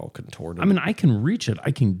and get all contorted. I mean, I can reach it.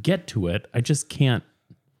 I can get to it. I just can't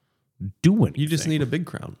do anything. You just need a big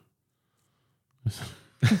crown.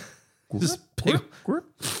 Just big,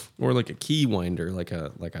 or like a key winder, like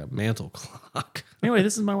a mantle clock. Anyway,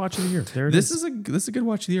 this is my watch of the year. There it This is a good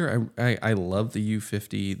watch of the year. I love the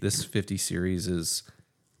U50. This 50 series is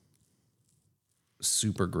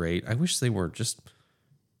super great. I wish they were just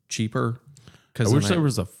cheaper. I wish there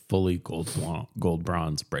was a fully gold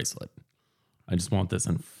bronze bracelet. I just want this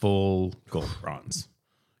in full gold bronze.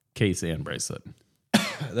 case and bracelet.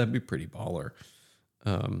 That'd be pretty baller.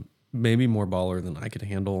 Maybe more baller than I could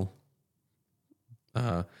handle.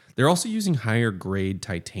 They're also using higher grade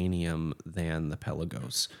titanium than the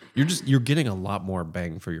Pelagos. You're getting a lot more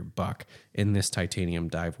bang for your buck in this titanium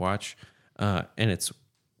dive watch, and it's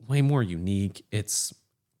way more unique. It's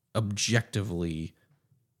objectively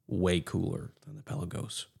way cooler than the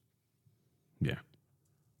Pelagos. Yeah.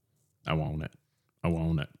 I want it. I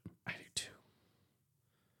do too.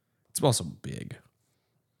 It's also big.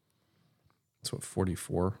 It's what,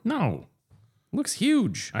 44? No. Looks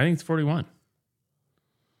huge. I think it's 41.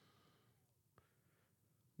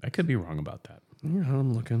 I could be wrong about that. Yeah,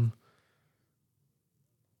 I'm looking.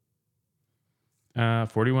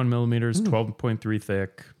 41 millimeters, 12.3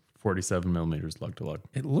 thick, 47 millimeters lug to lug.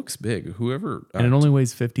 It looks big. Whoever... And it only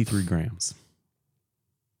weighs 53 grams.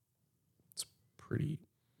 It's pretty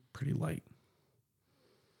light.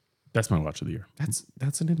 That's my watch of the year.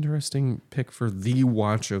 That's an interesting pick for the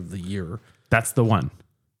watch of the year. That's the one.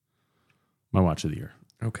 My watch of the year.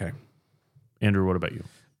 Okay. Andrew, what about you?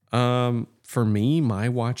 For me, my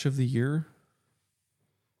watch of the year,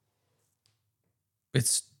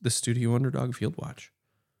 it's the Studio Underdog Field Watch.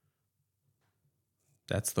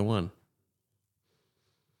 That's the one.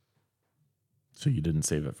 So you didn't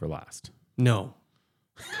save it for last? No.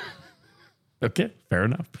 Okay, fair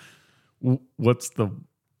enough. What's the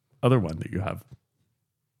other one that you have?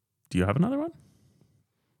 Do you have another one?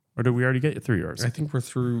 Or did we already get through yours? I think we're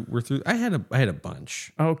through. I had a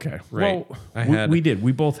bunch. Okay. Right. Well, we did.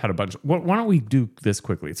 We both had a bunch. Why don't we do this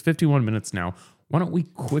quickly? It's 51 minutes now. Why don't we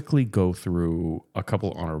quickly go through a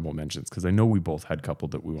couple honorable mentions? Because I know we both had a couple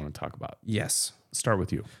that we want to talk about. Yes. Start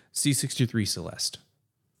with you. C63 Celeste.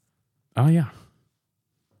 Oh, yeah.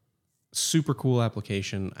 Super cool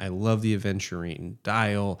application. I love the Aventurine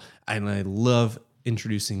dial, and I love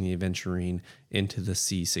introducing the Aventurine into the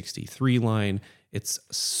C63 line. It's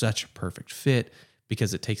such a perfect fit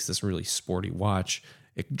because it takes this really sporty watch.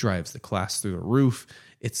 It drives the class through the roof.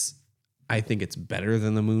 I think it's better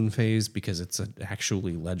than the Moon Phase because it's an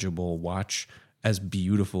actually legible watch. As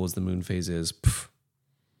beautiful as the Moon Phase is,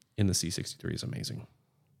 in the C63 is amazing.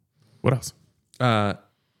 What else?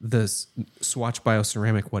 The Swatch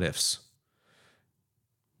Bioceramic What Ifs.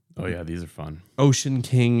 Oh, yeah, these are fun. Ocean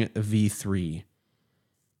King V3.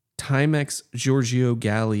 Timex Giorgio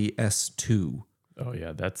Galli S2. Oh,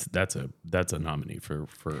 yeah, that's a nominee for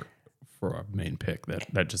a main pick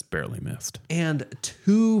that just barely missed. And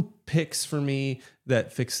two picks for me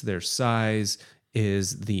that fix their size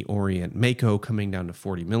is the Orient Mako coming down to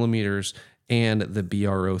 40 millimeters and the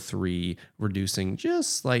BR03 reducing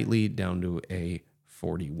just slightly down to a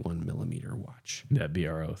 41 millimeter watch. That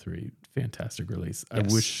BR03, fantastic release.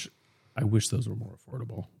 Yes. I wish those were more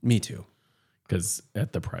affordable. Me too. Because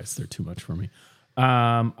at the price, they're too much for me.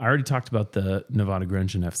 I already talked about the Nevada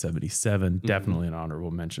Grandjean F77. Definitely an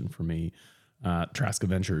honorable mention for me. Trask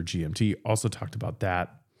Adventure GMT. Also talked about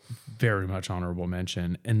that. Very much honorable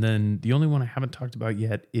mention. And then the only one I haven't talked about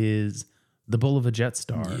yet is the Bulova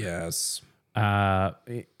Jetstar. Yes.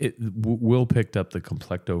 Will picked up the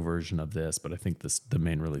Complecto version of this, but I think the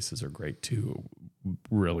main releases are great too.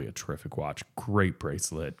 Really a terrific watch. Great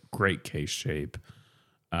bracelet. Great case shape.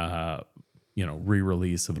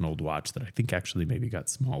 Re-release of an old watch that I think actually maybe got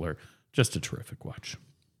smaller. Just a terrific watch.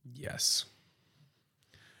 Yes.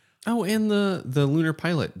 Oh, and the Lunar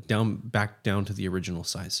Pilot back down to the original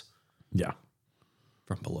size. Yeah.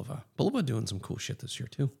 From Bulova. Bulova doing some cool shit this year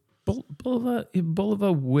too.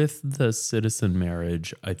 Bulova with the Citizen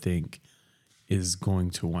marriage, I think, is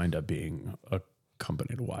going to wind up being a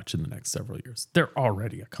company to watch in the next several years. They're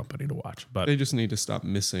already a company to watch, but they just need to stop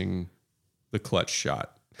missing the clutch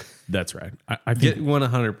shot. That's right. I think get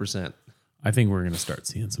 100%. I think we're going to start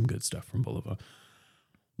seeing some good stuff from Bulova.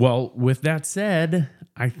 Well, with that said,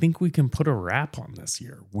 I think we can put a wrap on this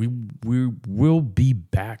year. We will be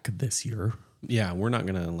back this year. Yeah, we're not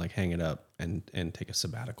going to hang it up and take a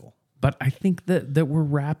sabbatical. But I think that we're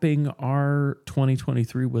wrapping our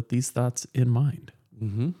 2023 with these thoughts in mind.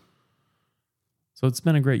 Mm-hmm. So it's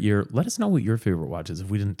been a great year. Let us know what your favorite watch is if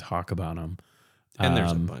we didn't talk about them. And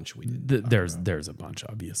there's a bunch we did. There's a bunch,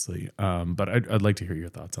 obviously. But I'd like to hear your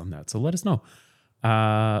thoughts on that. So let us know.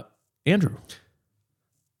 Andrew.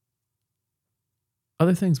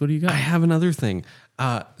 Other things, what do you got? I have another thing.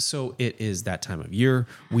 So it is that time of year.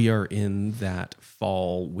 We are in that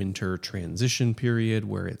fall-winter transition period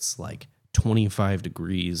where it's 25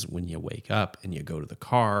 degrees when you wake up and you go to the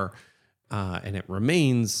car, and it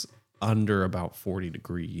remains under about 40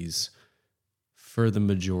 degrees for the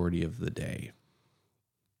majority of the day.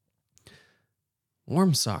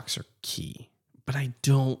 Warm socks are key, but I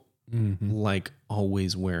don't like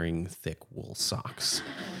always wearing thick wool socks.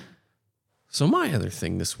 So my other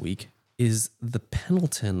thing this week is the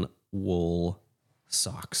Pendleton wool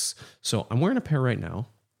socks. So I'm wearing a pair right now,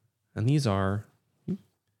 and these are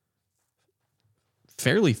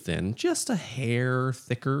fairly thin, just a hair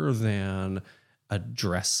thicker than a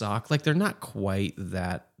dress sock. Like they're not quite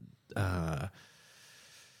that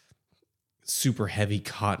super heavy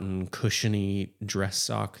cotton, cushiony dress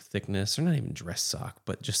sock thickness, or not even dress sock,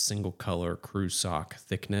 but just single color crew sock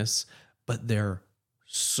thickness. But they're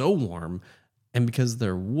so warm. And because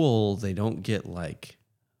they're wool, they don't get like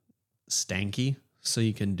stanky. So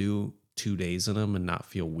you can do 2 days in them and not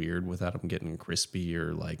feel weird without them getting crispy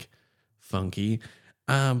or like funky.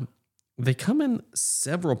 They come in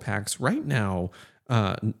several packs right now.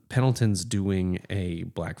 Pendleton's doing a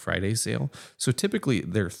Black Friday sale. So typically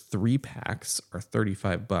their 3 packs are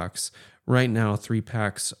 $35. Right now, 3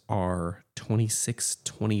 packs are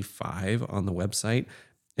 $26.25 on the website.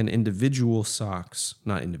 And individual socks,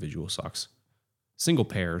 not individual socks, single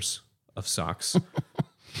pairs of socks.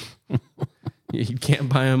 You can't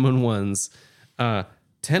buy them in ones.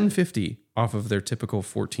 $10.50 off of their typical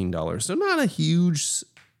 $14. So not a huge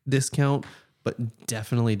discount, but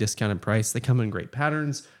definitely discounted price. They come in great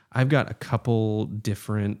patterns. I've got a couple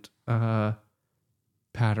different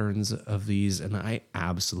patterns of these, and I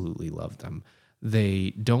absolutely love them.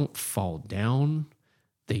 They don't fall down.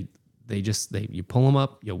 You pull them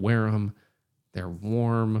up, you wear them. They're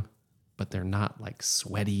warm, but they're not like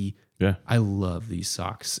sweaty. Yeah. I love these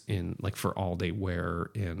socks in like for all day wear.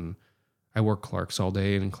 I wear Clarks all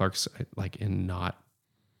day, and Clarks like in not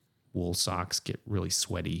wool socks get really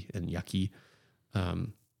sweaty and yucky.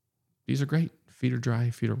 These are great. Feet are dry,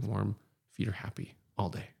 feet are warm, feet are happy all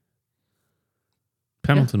day.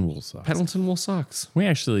 Pendleton wool socks. Pendleton wool socks. We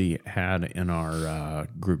actually had in our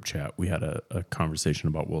group chat, we had a conversation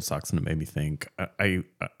about wool socks, and it made me think. I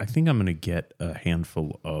think I'm going to get a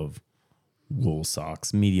handful of wool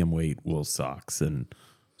socks, medium weight wool socks, and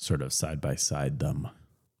sort of side by side them.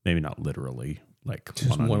 Maybe not literally, like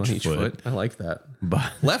Just one on each foot. I like that.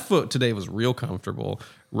 But left foot today was real comfortable.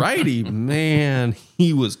 Righty, man,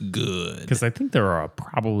 he was good. Because I think there are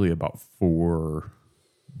probably about 4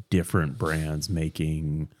 different brands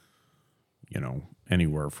making,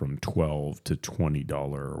 anywhere from $12 to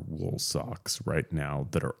 $20 wool socks right now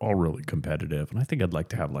that are all really competitive. And I think I'd like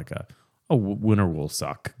to have like a winter wool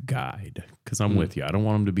sock guide, because I'm with you. I don't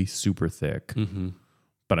want them to be super thick. Mm-hmm.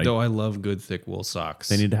 But I love good thick wool socks.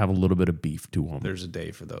 They need to have a little bit of beef to them. There's a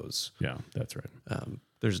day for those. Yeah, that's right.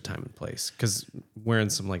 There's a time and place, because wearing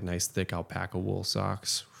some like nice thick alpaca wool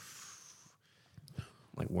socks,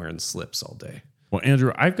 like wearing slips all day. Well,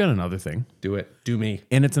 Andrew, I've got another thing. Do it. Do me.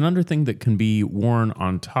 And it's another thing that can be worn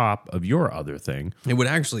on top of your other thing. It would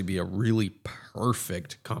actually be a really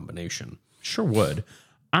perfect combination. Sure would.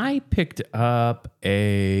 I picked up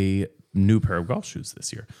a new pair of golf shoes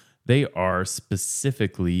this year. They are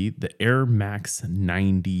specifically the Air Max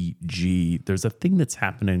 90G. There's a thing that's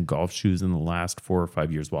happened in golf shoes in the last 4 or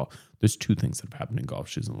 5 years. Well, there's 2 things that have happened in golf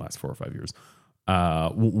shoes in the last 4 or 5 years.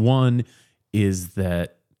 One is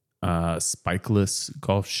that spikeless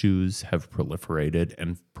golf shoes have proliferated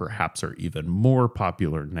and perhaps are even more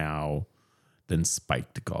popular now than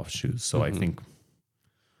spiked golf shoes. So I think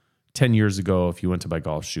 10 years ago, if you went to buy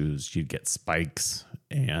golf shoes, you'd get spikes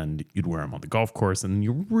and you'd wear them on the golf course, and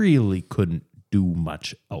you really couldn't do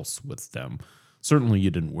much else with them. Certainly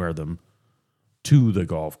you didn't wear them to the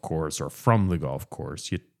golf course or from the golf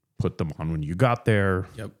course. You put them on when you got there.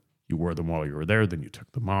 Yep. You wore them while you were there, then you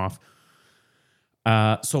took them off.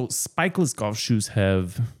 So spikeless golf shoes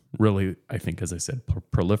have really, I think, as I said,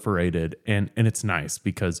 proliferated, and it's nice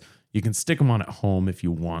because you can stick them on at home if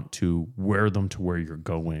you want to, wear them to where you're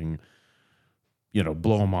going,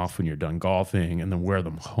 blow them off when you're done golfing, and then wear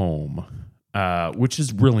them home, which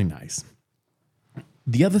is really nice.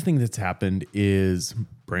 The other thing that's happened is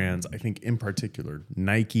brands, I think in particular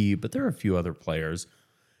Nike, but there are a few other players,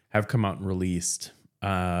 have come out and released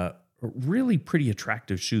really pretty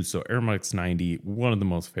attractive shoes. So Air Max 90, one of the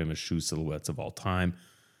most famous shoe silhouettes of all time,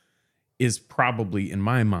 is probably, in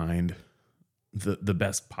my mind, the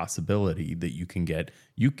best possibility that you can get.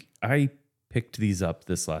 I picked these up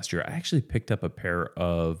this last year. I actually picked up a pair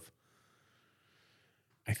of,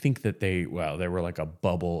 I think that they were like a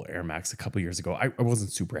bubble Air Max a couple years ago. I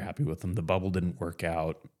wasn't super happy with them. The bubble didn't work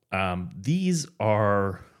out. These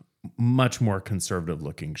are much more conservative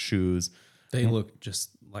looking shoes. They look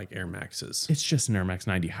just like Air Maxes. It's just an Air Max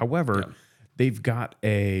 90. However, they've got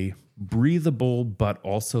a breathable but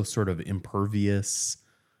also sort of impervious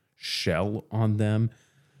shell on them.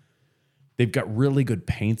 They've got really good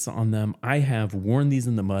paints on them. I have worn these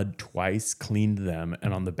in the mud twice, cleaned them,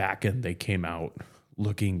 and on the back end, they came out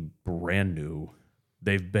looking brand new.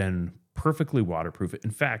 They've been perfectly waterproof. In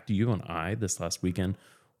fact, you and I, this last weekend,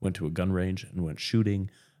 went to a gun range and went shooting.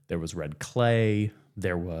 There was red clay.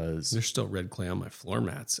 There's still red clay on my floor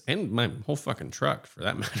mats and my whole fucking truck for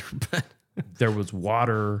that matter. But there was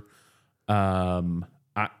water.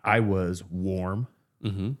 I was warm.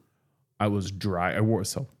 mm-hmm. I was dry.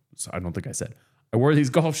 So I don't think I said. I wore these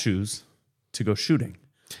golf shoes to go shooting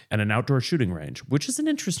at an outdoor shooting range, which is an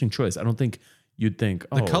interesting choice. I don't think you'd think,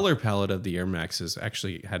 the color palette of the Air Maxes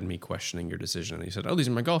actually had me questioning your decision. And you said, "Oh, these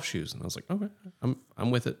are my golf shoes," and I was like, "Okay,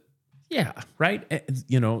 I'm with it." Yeah, right.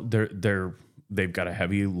 You know, they've got a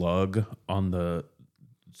heavy lug on the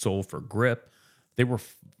sole for grip. They were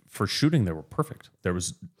for shooting. They were perfect.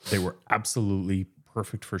 They were absolutely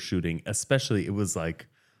perfect for shooting. Especially, it was like,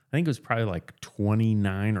 I think it was probably like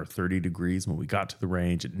 29 or 30 degrees when we got to the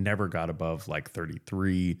range. It never got above like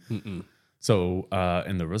 33. Mm-mm. So,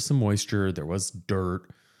 and there was some moisture. There was dirt.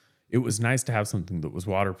 It was nice to have something that was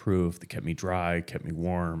waterproof, that kept me dry, kept me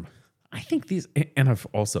warm. I think these, and I've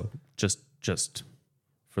also just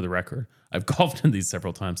for the record, I've golfed in these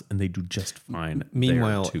several times, and they do just fine.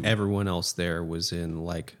 Meanwhile, there too. everyone else there was in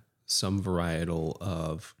like some varietal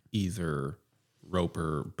of either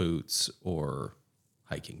Roper boots or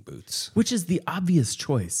hiking boots, which is the obvious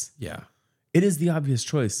choice. Yeah, it is the obvious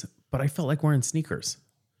choice. But I felt like wearing sneakers.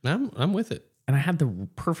 I'm with it. And I had the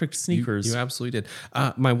perfect sneakers. You absolutely did.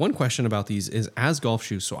 My one question about these is as golf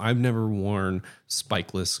shoes. So I've never worn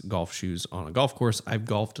spikeless golf shoes on a golf course. I've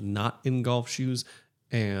golfed not in golf shoes,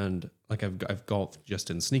 and like I've golfed just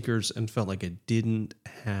in sneakers and felt like it didn't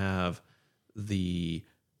have the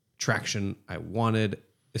traction I wanted,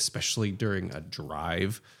 especially during a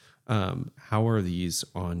drive. How are these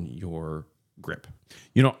on your grip?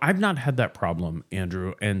 You know, I've not had that problem,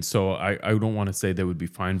 Andrew, and so I don't want to say they would be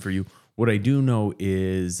fine for you. What I do know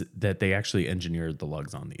is that they actually engineered the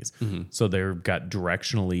lugs on these. Mm-hmm. So they've got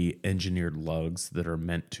directionally engineered lugs that are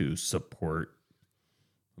meant to support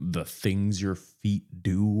the things your feet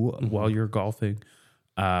do while you're golfing.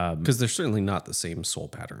 Because they're certainly not the same sole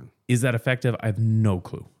pattern. Is that effective? I have no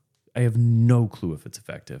clue. I have no clue if it's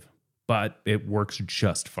effective, but it works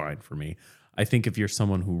just fine for me. I think if you're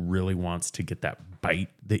someone who really wants to get that bite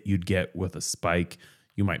that you'd get with a spike,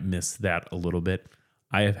 you might miss that a little bit.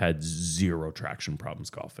 I have had zero traction problems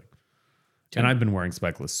golfing. Okay. And I've been wearing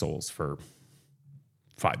spikeless soles for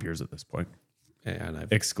 5 years at this point. And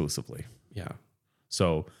I've exclusively. Yeah.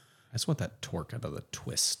 So I just want that torque out of the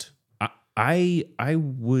twist. I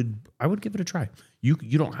would give it a try. You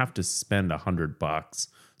don't have to spend $100.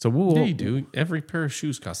 So yeah, you do. Every pair of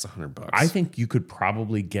shoes costs $100. I think you could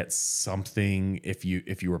probably get something if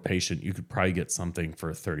you were patient. You could probably get something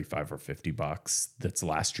for $35 or $50 that's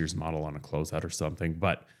last year's model on a closeout or something.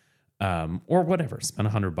 But or whatever, spend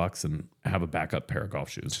 $100 and have a backup pair of golf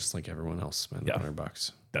shoes, just like everyone else spend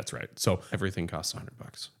 $100. That's right. So everything costs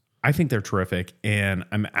 $100. I think they're terrific, and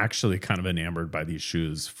I'm actually kind of enamored by these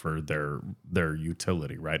shoes for their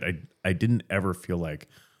utility. Right? I didn't ever feel like,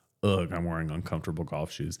 ugh, I'm wearing uncomfortable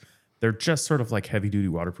golf shoes. They're just sort of like heavy duty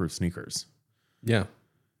waterproof sneakers. Yeah.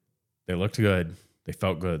 They looked good. They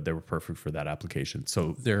felt good. They were perfect for that application.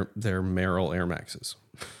 So they're Merrill Air Maxes.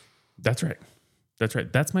 That's right. That's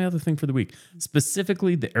right. That's my other thing for the week.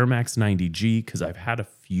 Specifically the Air Max 90G, because I've had a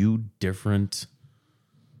few different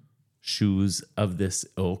shoes of this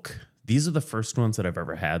ilk. These are the first ones that I've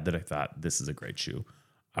ever had that I thought, this is a great shoe.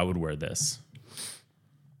 I would wear this.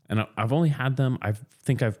 And I've only had them. I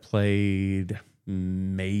think I've played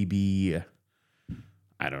maybe,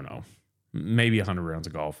 I don't know, maybe 100 rounds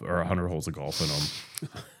of golf or 100 holes of golf in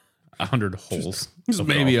them. 100 holes. Just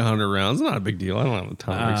maybe 100 rounds. Not a big deal. I don't have a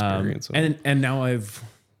ton of experience. And now I've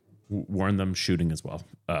worn them shooting as well,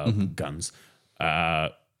 guns.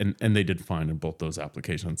 And they did fine in both those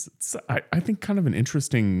applications. It's, I think kind of an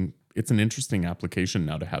interesting application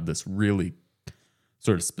now to have this really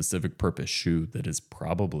sort of specific purpose shoe that is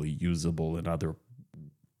probably usable in other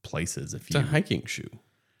places. It's a hiking shoe.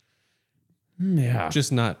 Yeah.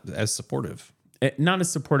 Just not as supportive. Not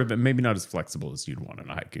as supportive and maybe not as flexible as you'd want in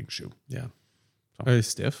a hiking shoe. Yeah. So. Are they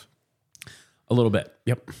stiff? A little bit.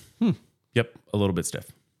 Yep. Yep. A little bit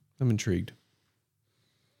stiff. I'm intrigued.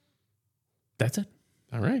 That's it.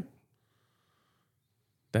 All right.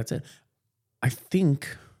 That's it. I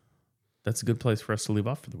think that's a good place for us to leave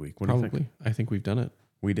off for the week. What do you think? I think we've done it.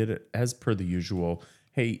 We did it as per the usual.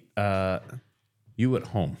 Hey, you at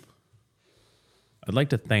home, I'd like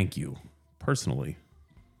to thank you personally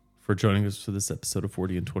for joining us for this episode of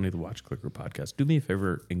 40 and 20 of the Watch Clicker podcast. Do me a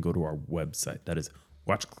favor and go to our website. That is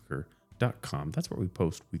watchclicker.com. patreon.com. That's where we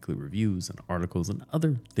post weekly reviews and articles and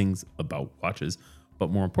other things about watches. But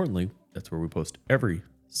more importantly, that's where we post every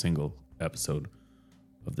single episode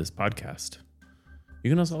of this podcast.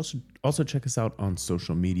 You can also check us out on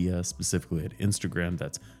social media, specifically at Instagram.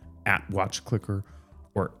 That's at WatchClicker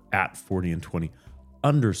or at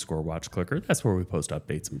 40and20_WatchClicker. That's where we post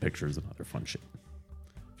updates and pictures and other fun shit.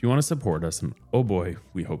 If you want to support us, and oh boy,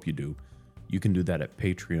 we hope you do, you can do that at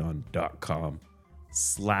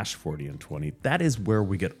patreon.com/40and20. That is where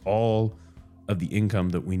we get all of the income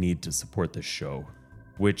that we need to support this show,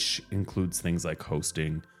 which includes things like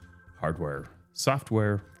hosting, hardware,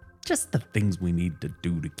 software, just the things we need to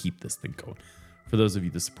do to keep this thing going. For those of you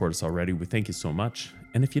that support us already, we thank you so much.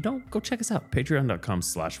 And if you don't, go check us out,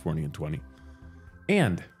 patreon.com/40and20.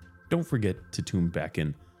 And don't forget to tune back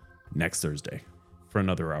in next Thursday for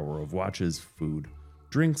another hour of watches, food,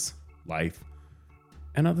 drinks, life,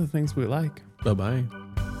 and other things we like. Bye-bye.